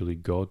individually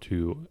go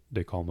to,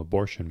 they call them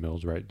abortion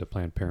mills, right? The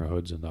Planned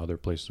Parenthoods and the other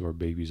places where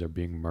babies are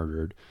being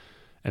murdered.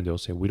 And they'll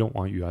say, we don't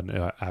want you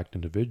to act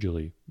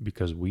individually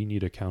because we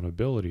need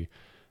accountability.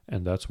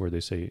 And that's where they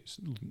say,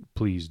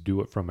 please do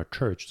it from a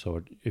church.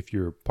 So if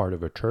you're part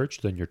of a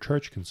church, then your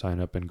church can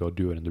sign up and go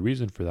do it. And the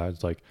reason for that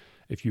is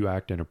if you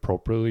act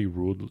inappropriately,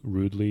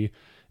 rudely,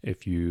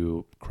 if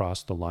you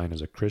cross the line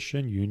as a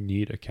Christian, you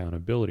need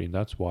accountability. And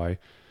that's why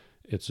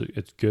it's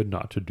good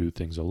not to do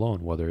things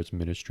alone, whether it's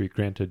ministry.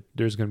 Granted,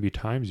 there's going to be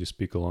times you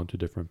speak alone to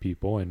different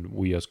people, and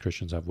we as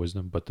Christians have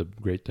wisdom, but the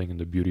great thing and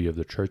the beauty of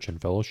the church and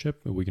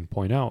fellowship, we can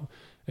point out,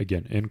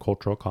 again, in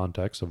cultural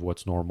context of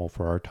what's normal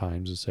for our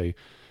times, and say,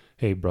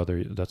 hey,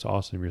 brother, that's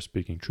awesome, you're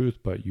speaking truth,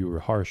 but you were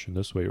harsh in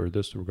this way or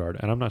this regard.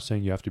 And I'm not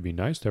saying you have to be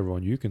nice to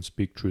everyone. You can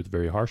speak truth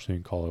very harshly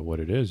and call it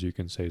what it is. You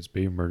can say it's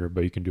baby murder,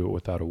 but you can do it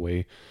without a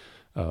way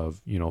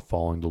of,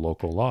 following the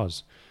local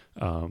laws.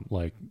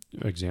 Like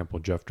example,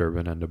 Jeff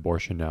Durbin and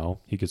Abortion Now,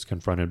 he gets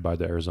confronted by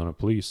the Arizona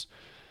police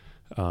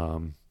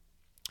and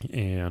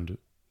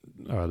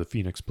the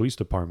Phoenix Police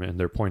Department, and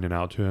they're pointing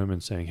out to him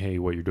and saying, hey,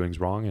 what you're doing is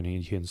wrong. And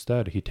he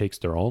instead takes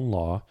their own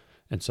law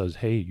and says,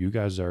 hey, you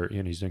guys are,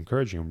 and he's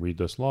encouraging them, read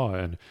this law.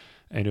 And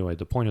anyway,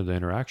 the point of the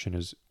interaction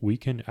is we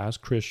can, as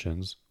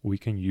Christians, we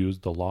can use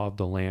the law of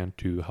the land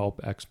to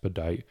help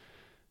expedite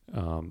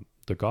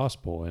the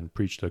gospel and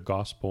preach the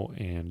gospel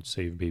and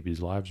save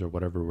babies' lives or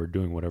whatever we're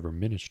doing, whatever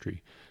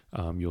ministry.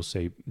 You'll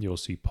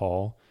see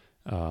Paul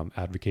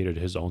advocated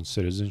his own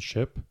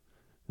citizenship,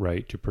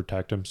 right, to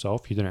protect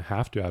himself. He didn't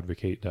have to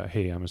advocate that,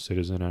 hey, I'm a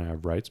citizen and I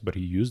have rights, but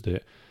he used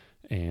it,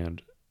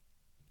 and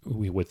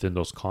within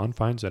those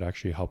confines, it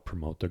actually helped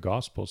promote the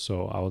gospel.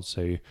 So I would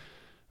say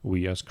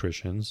we as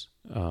Christians,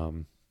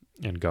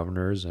 and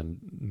governors and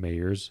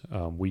mayors.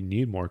 We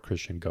need more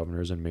Christian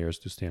governors and mayors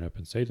to stand up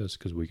and say this,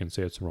 because we can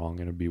say it's wrong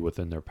and it'd be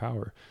within their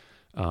power.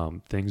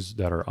 Things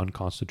that are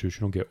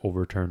unconstitutional get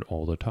overturned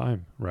all the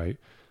time, right?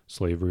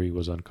 Slavery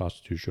was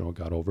unconstitutional,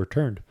 got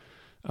overturned.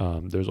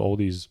 There's all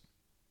these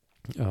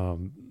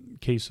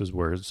cases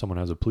where someone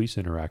has a police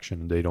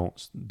interaction,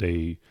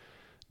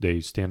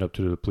 they stand up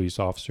to the police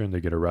officer and they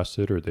get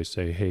arrested, or they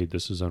say, hey,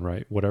 this is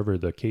unright, whatever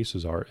the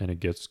cases are, and it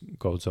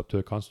goes up to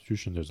the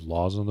Constitution. There's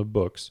laws on the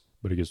books,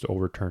 but it gets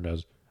overturned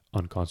as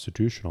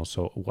unconstitutional.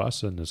 So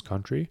us in this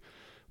country,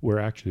 we're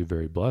actually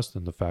very blessed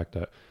in the fact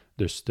that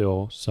there's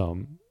still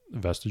some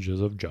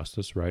vestiges of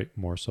justice, right?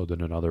 More so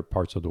than in other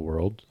parts of the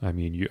world. I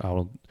mean,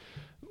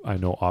 I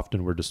know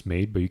often we're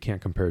dismayed, but you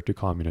can't compare it to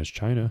communist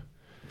China.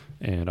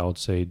 And I would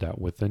say that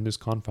within these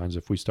confines,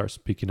 if we start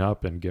speaking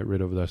up and get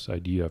rid of this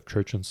idea of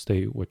church and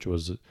state, which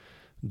was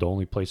the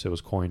only place it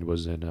was coined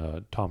was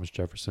in Thomas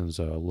Jefferson's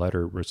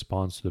letter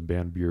response to the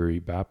Banbury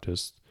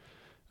Baptist,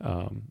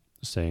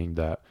 saying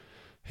that,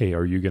 hey,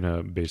 are you going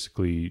to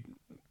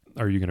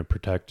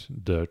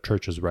protect the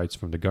church's rights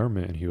from the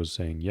government? And he was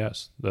saying,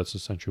 yes, that's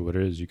essentially what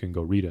it is. You can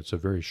go read it. It's a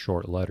very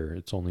short letter.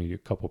 It's only a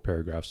couple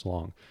paragraphs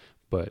long.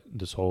 But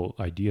this whole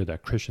idea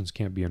that Christians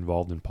can't be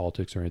involved in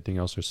politics or anything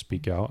else or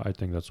speak out, I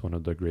think that's one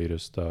of the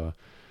greatest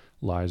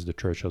lies the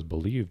church has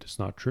believed. It's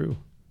not true.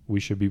 We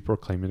should be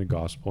proclaiming the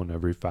gospel in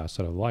every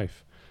facet of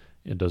life.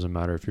 It doesn't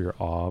matter if you're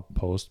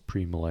post,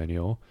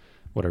 premillennial,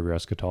 whatever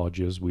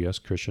eschatology is, we as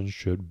Christians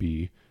should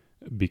be,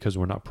 because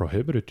we're not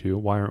prohibited to.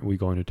 Why aren't we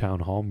going to town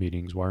hall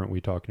meetings? Why aren't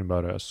we talking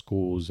about it at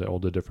schools, at all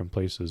the different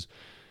places?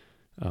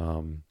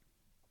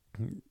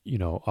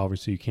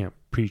 Obviously you can't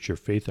preach your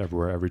faith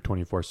everywhere every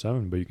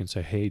 24/7, but you can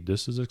say, hey,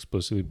 this is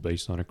explicitly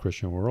based on a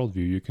Christian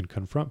worldview. You can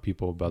confront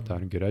people about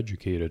that and get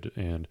educated.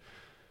 And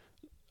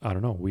I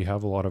don't know, we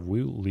have a lot of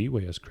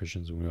leeway as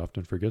Christians, and we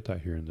often forget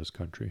that here in this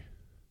country.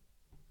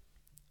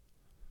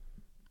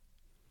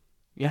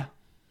 Yeah.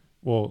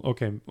 Well,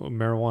 okay,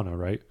 marijuana,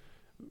 right?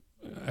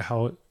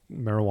 How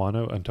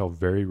marijuana, until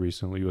very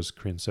recently, was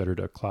considered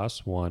a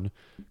class 1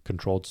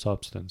 controlled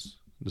substance,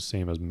 the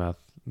same as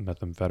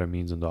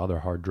methamphetamines and the other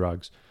hard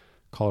drugs.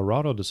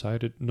 Colorado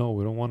decided, no,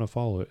 we don't want to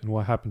follow it. And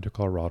what happened to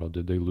Colorado?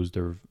 Did they lose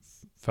their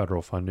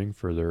federal funding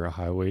for their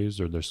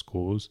highways or their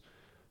schools?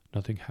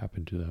 Nothing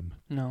happened to them.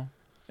 No.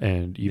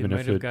 And even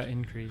if it got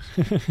increased.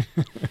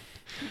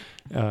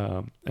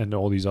 And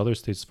all these other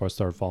states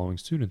started following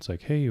suit. It's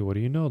like, hey, what do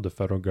you know? The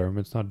federal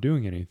government's not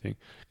doing anything.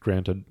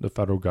 Granted, the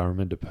federal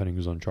government, depending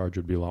who's on charge,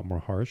 would be a lot more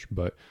harsh.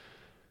 But,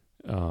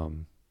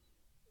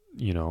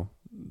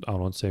 I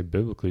don't say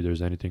biblically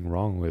there's anything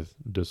wrong with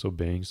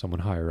disobeying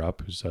someone higher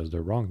up who says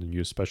they're wrong than you,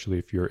 especially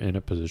if you're in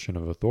a position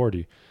of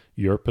authority.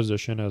 Your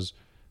position as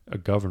a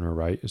governor,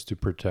 right, is to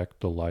protect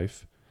the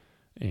life,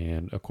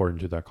 and according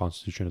to that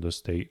constitution of the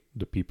state,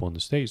 the people in the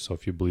state. So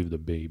if you believe the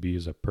baby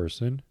is a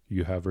person,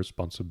 you have a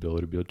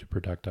responsibility to be able to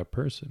protect that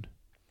person.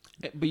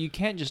 But you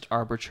can't just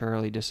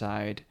arbitrarily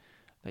decide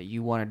that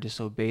you want to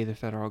disobey the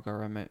federal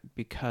government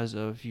because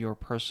of your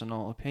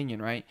personal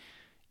opinion, right?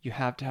 You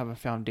have to have a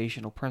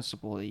foundational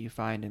principle that you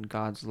find in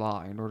God's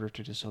law in order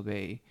to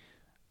disobey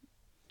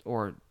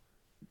or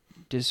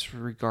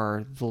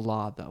disregard the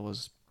law that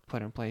was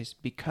put in place,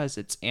 because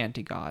it's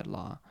anti-God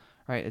law,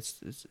 right?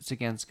 It's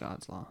against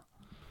God's law.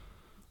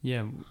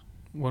 Yeah.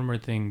 One more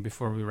thing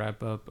before we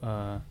wrap up.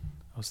 I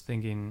was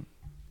thinking,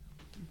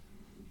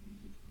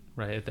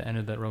 right at the end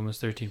of that Romans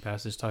 13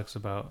 passage talks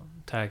about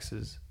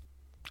taxes.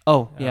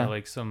 Oh, yeah.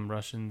 Like some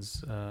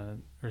Russians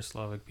or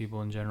Slavic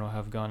people in general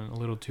have gone a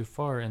little too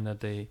far in that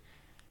they...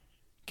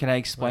 Can I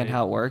explain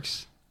how it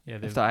works? Yeah,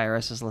 if the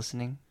IRS is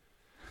listening?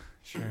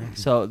 Sure.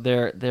 So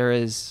there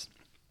is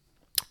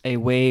a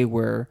way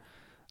where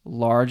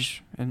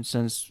large, and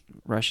since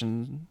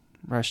Russian,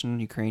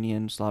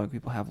 Ukrainian, Slavic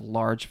people have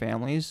large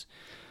families,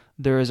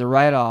 there is a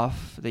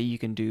write-off that you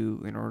can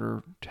do in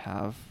order to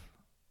have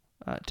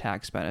a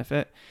tax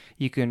benefit.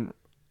 You can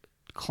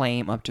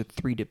claim up to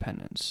 3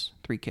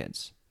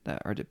 kids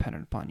that are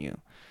dependent upon you.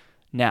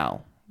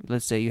 Now,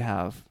 let's say you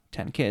have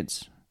 10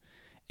 kids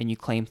and you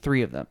claim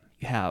 3 of them.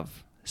 You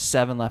have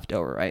 7 left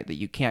over, right, that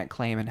you can't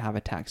claim and have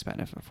a tax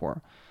benefit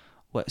for.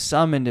 What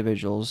some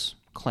individuals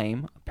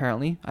claim,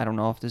 apparently, I don't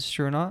know if this is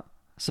true or not,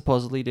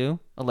 supposedly do,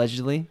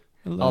 allegedly.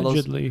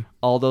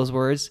 All those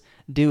words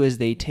do is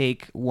they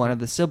take one of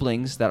the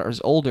siblings that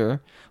is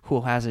older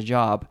who has a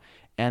job,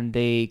 and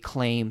they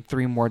claim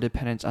 3 more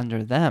dependents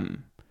under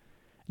them.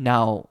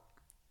 Now,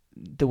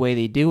 the way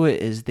they do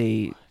it is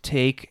they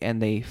take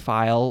and they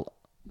file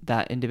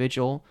that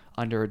individual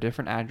under a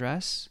different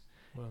address.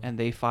 Wow. And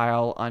they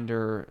file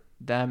under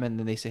them, and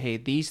then they say, hey,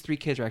 these 3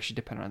 kids are actually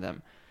dependent on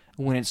them.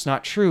 When it's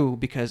not true,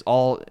 because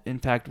in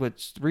fact,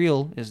 what's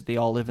real is they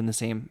all live in the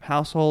same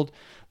household.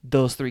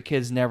 Those 3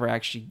 kids never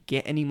actually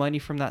get any money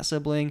from that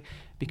sibling,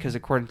 because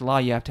according to law,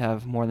 you have to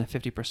have more than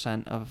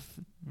 50% of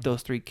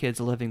those 3 kids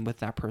living with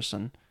that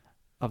person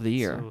of the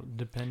year. So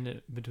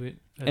dependent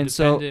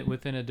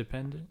within a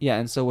dependent? Yeah,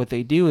 and so what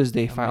they do is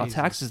they file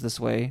taxes this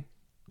way,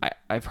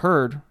 I've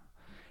heard,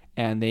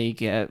 and they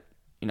get,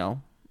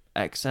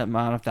 X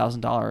amount of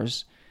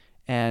 $1,000,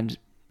 and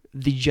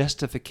the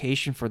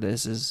justification for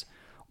this is,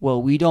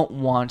 well, we don't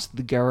want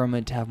the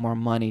government to have more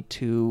money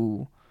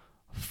to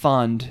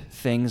fund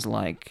things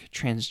like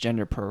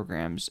transgender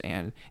programs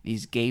and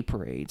these gay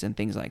parades and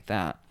things like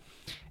that.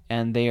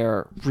 And they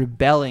are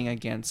rebelling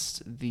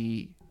against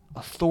the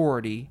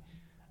authority,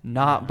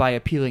 not by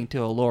appealing to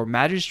a lower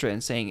magistrate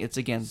and saying it's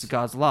against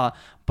God's law,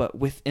 but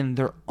within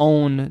their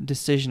own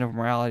decision of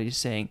morality,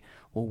 saying,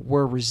 well,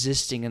 we're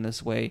resisting in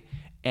this way,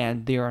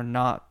 and they are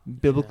not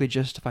biblically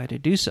justified to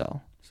do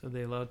so. So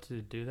they allowed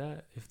to do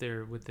that if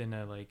they're within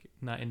a, like,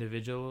 not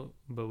individual,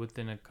 but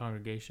within a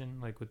congregation,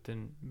 like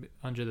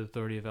under the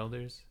authority of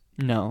elders?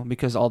 No,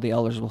 because all the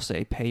elders will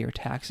say, pay your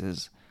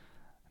taxes.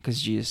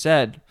 Because Jesus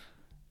said,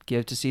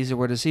 give to Caesar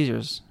what is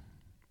Caesar's.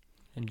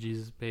 And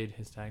Jesus paid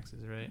his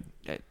taxes, right?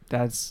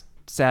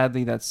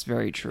 Sadly, that's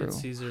very true. And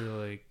Caesar,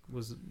 like,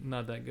 was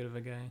not that good of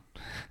a guy.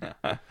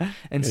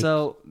 And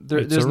so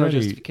there's no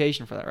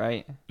justification for that,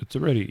 right? It's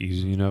already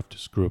easy enough to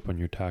screw up on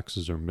your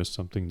taxes or miss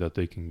something that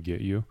they can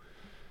get you.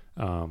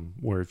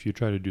 Where if you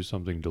try to do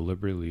something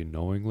deliberately and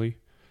knowingly,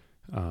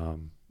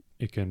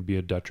 it can be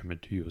a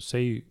detriment to you.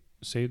 Say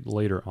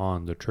later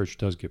on the church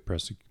does get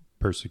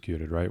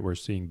persecuted, right? We're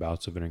seeing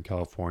bouts of it in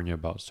California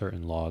about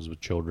certain laws with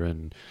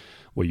children,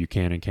 what you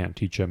can and can't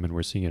teach them, and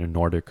we're seeing it in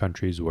Nordic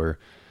countries where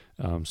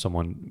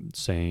someone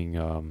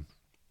saying,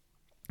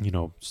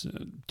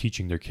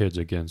 teaching their kids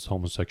against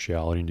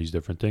homosexuality and these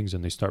different things,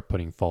 and they start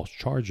putting false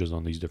charges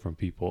on these different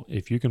people.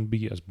 If you can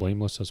be as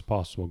blameless as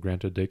possible,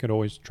 granted, they could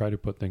always try to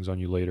put things on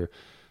you later,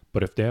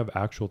 but if they have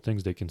actual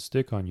things they can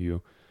stick on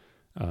you,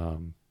 that's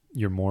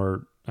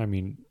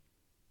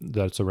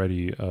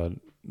already,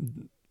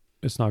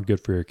 it's not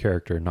good for your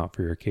character, not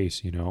for your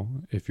case,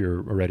 if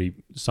you're already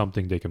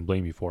something they can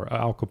blame you for.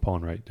 Al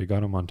Capone, right? They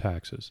got him on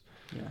taxes.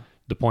 Yeah.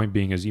 The point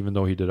being is, even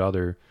though he did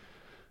other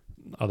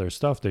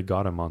stuff, they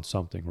got him on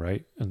something,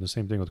 right? And the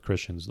same thing with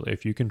Christians.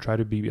 If you can try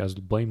to be as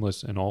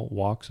blameless in all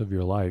walks of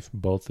your life,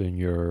 both in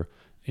your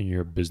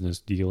business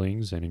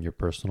dealings and in your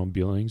personal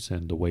dealings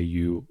and the way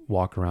you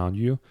walk around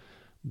you,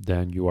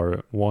 then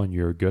you're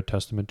a good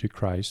testament to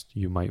Christ.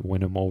 You might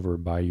win him over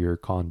by your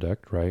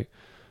conduct, right?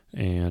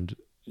 And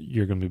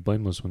you're going to be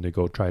blameless when they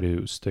go try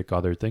to stick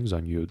other things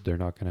on you. They're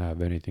not going to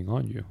have anything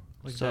on you.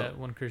 Like that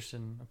one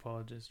Christian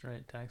apologist,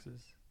 right?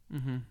 Taxes.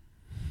 Mm-hmm.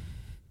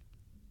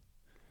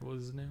 What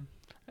was his name?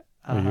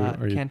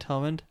 Kent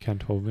Hovind.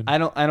 Kent Hovind. I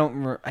don't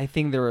remember. I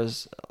think there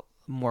was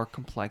more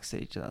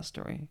complexity to that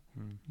story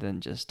than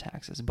just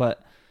taxes.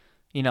 But,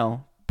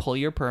 pull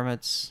your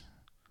permits,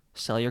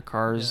 sell your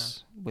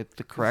cars with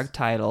the correct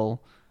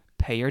title,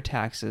 pay your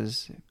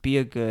taxes, be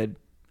a good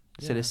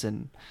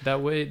citizen.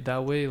 That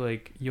way,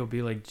 like, you'll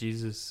be like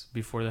Jesus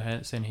before the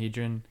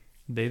Sanhedrin.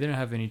 They didn't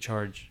have any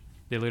charge.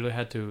 They literally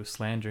had to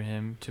slander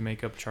him to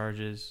make up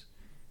charges,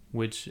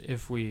 which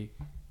if we,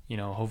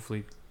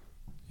 hopefully,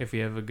 if we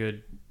have a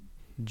good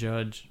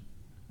judge,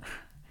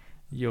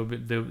 they'll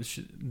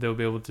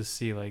be able to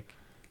see, like,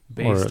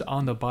 based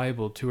on the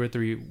Bible, 2 or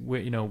 3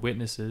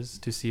 witnesses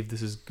to see if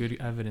this is good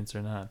evidence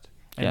or not.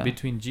 And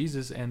between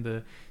Jesus and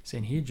the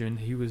Sanhedrin,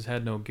 he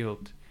had no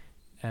guilt.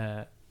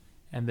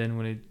 And then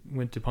when it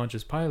went to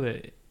Pontius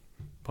Pilate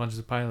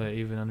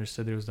even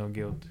understood there was no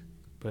guilt.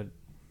 But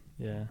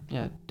yeah,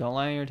 don't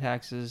lie on your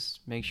taxes.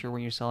 Make sure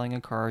when you're selling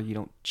a car, you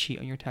don't cheat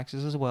on your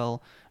taxes as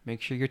well.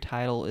 Make sure your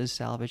title is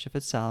salvage if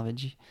it's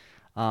salvage.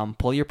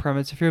 Pull your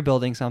permits if you're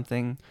building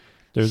something.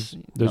 There's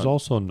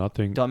also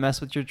nothing. Don't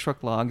mess with your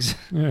truck logs.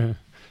 Yeah,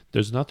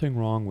 there's nothing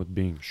wrong with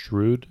being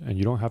shrewd, and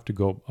you don't have to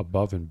go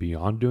above and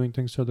beyond doing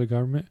things to the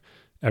government.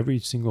 Every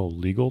single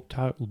legal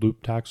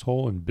loop tax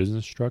hole in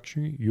business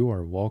structure, you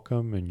are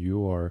welcome, and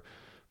you are,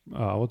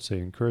 I would say,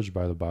 encouraged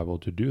by the Bible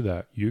to do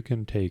that. You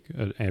can take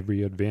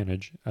every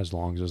advantage as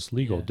long as it's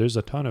legal. Yeah. There's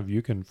a ton of,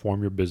 you can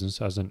form your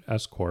business as an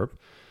S corp,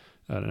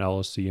 an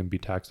LLC, and be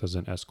taxed as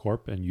an S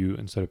corp, and you,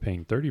 instead of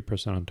paying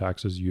 30% on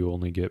taxes, you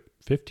only get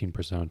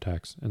 15% on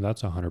tax, and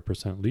that's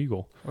 100%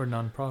 legal. Or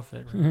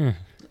nonprofit, right?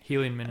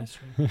 Healing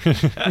ministry.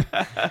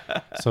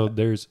 So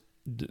there's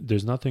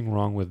nothing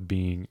wrong with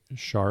being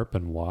sharp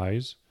and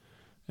wise,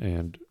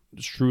 and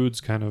shrewd's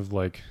kind of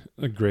like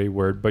a gray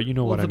word, but you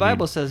know what I mean. The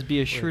Bible says,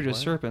 "Be as shrewd as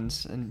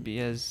serpents, and be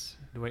as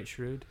Dwight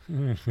Schrute."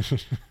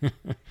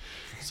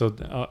 So,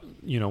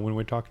 when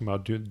we're talking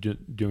about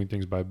doing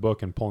things by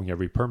book and pulling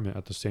every permit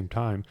at the same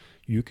time,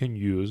 you can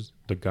use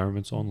the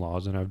government's own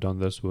laws. And I've done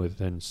this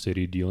within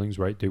city dealings,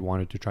 right? They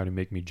wanted to try to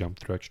make me jump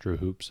through extra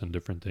hoops and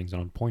different things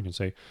on point and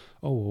say,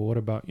 oh, well, what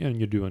about, and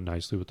you do it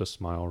nicely with a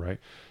smile, right?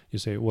 You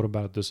say, what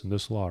about this and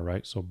this law,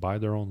 right? So by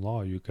their own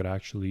law, you could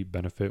actually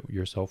benefit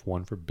yourself,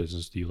 1, for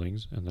business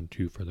dealings, and then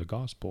 2, for the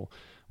gospel,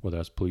 whether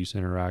that's police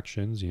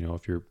interactions,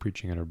 if you're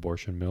preaching at an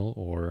abortion mill,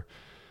 or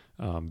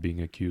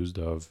being accused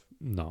of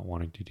not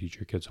wanting to teach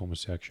your kids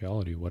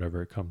homosexuality,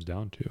 whatever it comes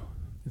down to.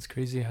 It's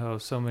crazy how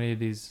so many of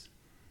these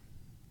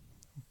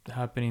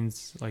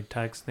happenings, like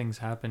tax things,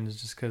 happen is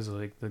just because,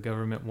 like, the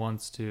government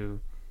wants to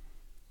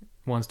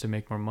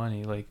make more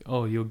money. Like,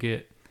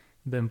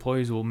 the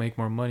employees will make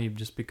more money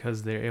just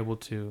because they're able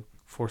to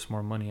force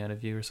more money out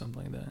of you or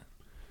something like that.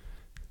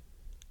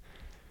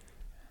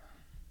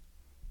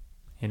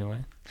 Anyway,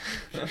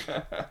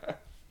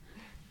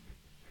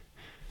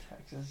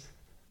 Taxes.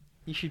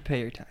 You should pay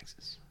your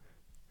taxes.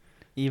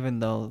 Even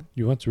though,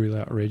 You want really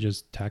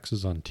outrageous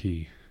taxes on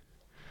tea.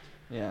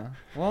 yeah.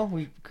 Well,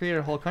 we created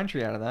a whole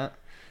country out of that.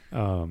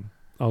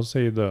 I'll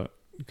say the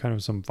kind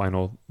of some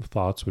final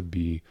thoughts would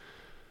be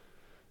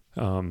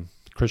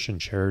Christian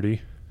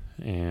charity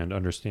and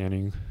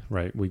understanding,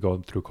 right? We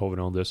go through COVID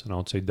and all this, and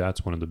I'll say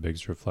that's one of the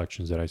biggest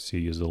reflections that I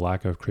see is the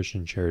lack of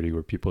Christian charity,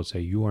 where people say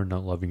you are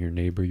not loving your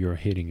neighbor, you're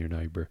hating your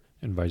neighbor,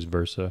 and vice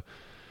versa.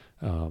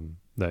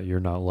 That you're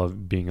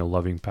not being a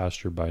loving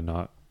pastor by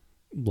not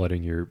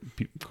letting your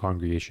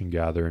congregation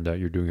gather, and that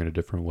you're doing it a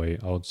different way.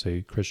 I would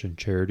say Christian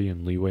charity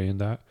and leeway in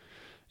that,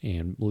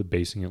 and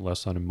basing it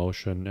less on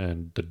emotion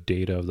and the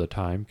data of the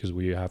time, because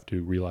we have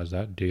to realize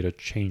that data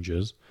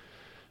changes,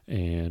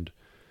 and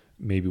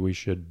maybe we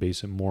should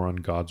base it more on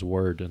God's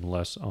word and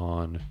less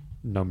on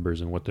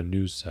numbers and what the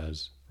news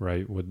says,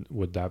 right?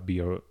 Would that be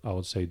I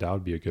would say that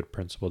would be a good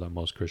principle that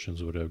most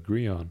Christians would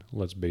agree on.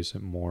 Let's base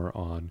it more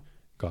on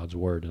God's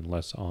word and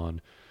less on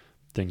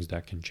things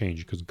that can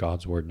change, because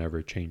God's word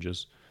never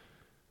changes.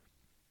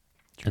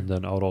 Sure. And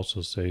then I would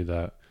also say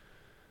that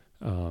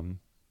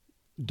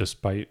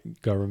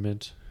despite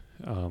government,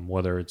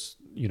 whether it's,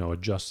 a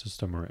just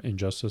system or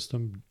unjust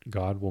system,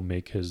 God will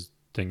make his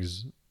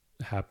things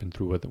happen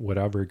through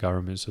whatever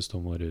government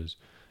system it is.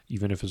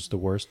 Even if it's the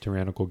worst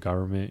tyrannical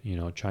government,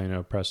 China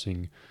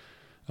oppressing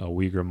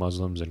Uyghur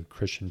Muslims and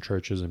Christian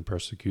churches and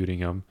persecuting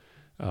them,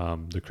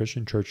 the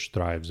Christian church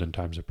thrives in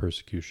times of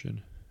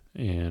persecution.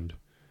 And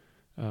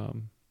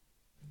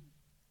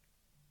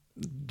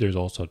there's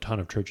also a ton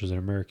of churches in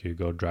America. You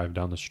go drive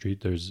down the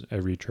street, there's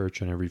every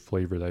church and every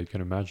flavor that you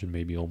can imagine,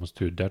 maybe almost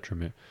to a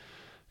detriment.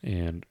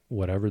 And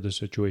whatever the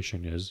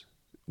situation is,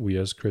 we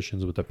as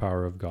Christians with the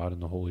power of God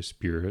and the Holy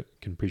Spirit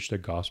can preach the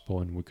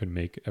gospel, and we can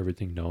make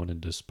everything known. And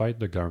despite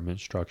the government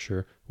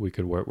structure, we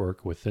could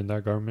work within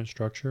that government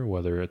structure,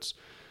 whether it's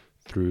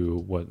through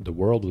what the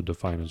world would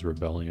define as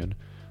rebellion,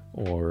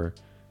 or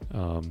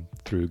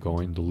through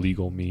going the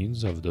legal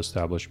means of the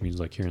established means,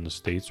 like here in the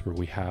States, where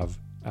we have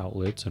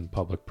outlets and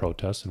public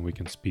protests and we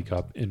can speak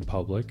up in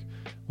public.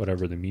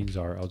 Whatever the means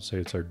are, I would say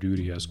it's our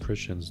duty as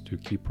Christians to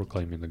keep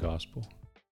proclaiming the gospel.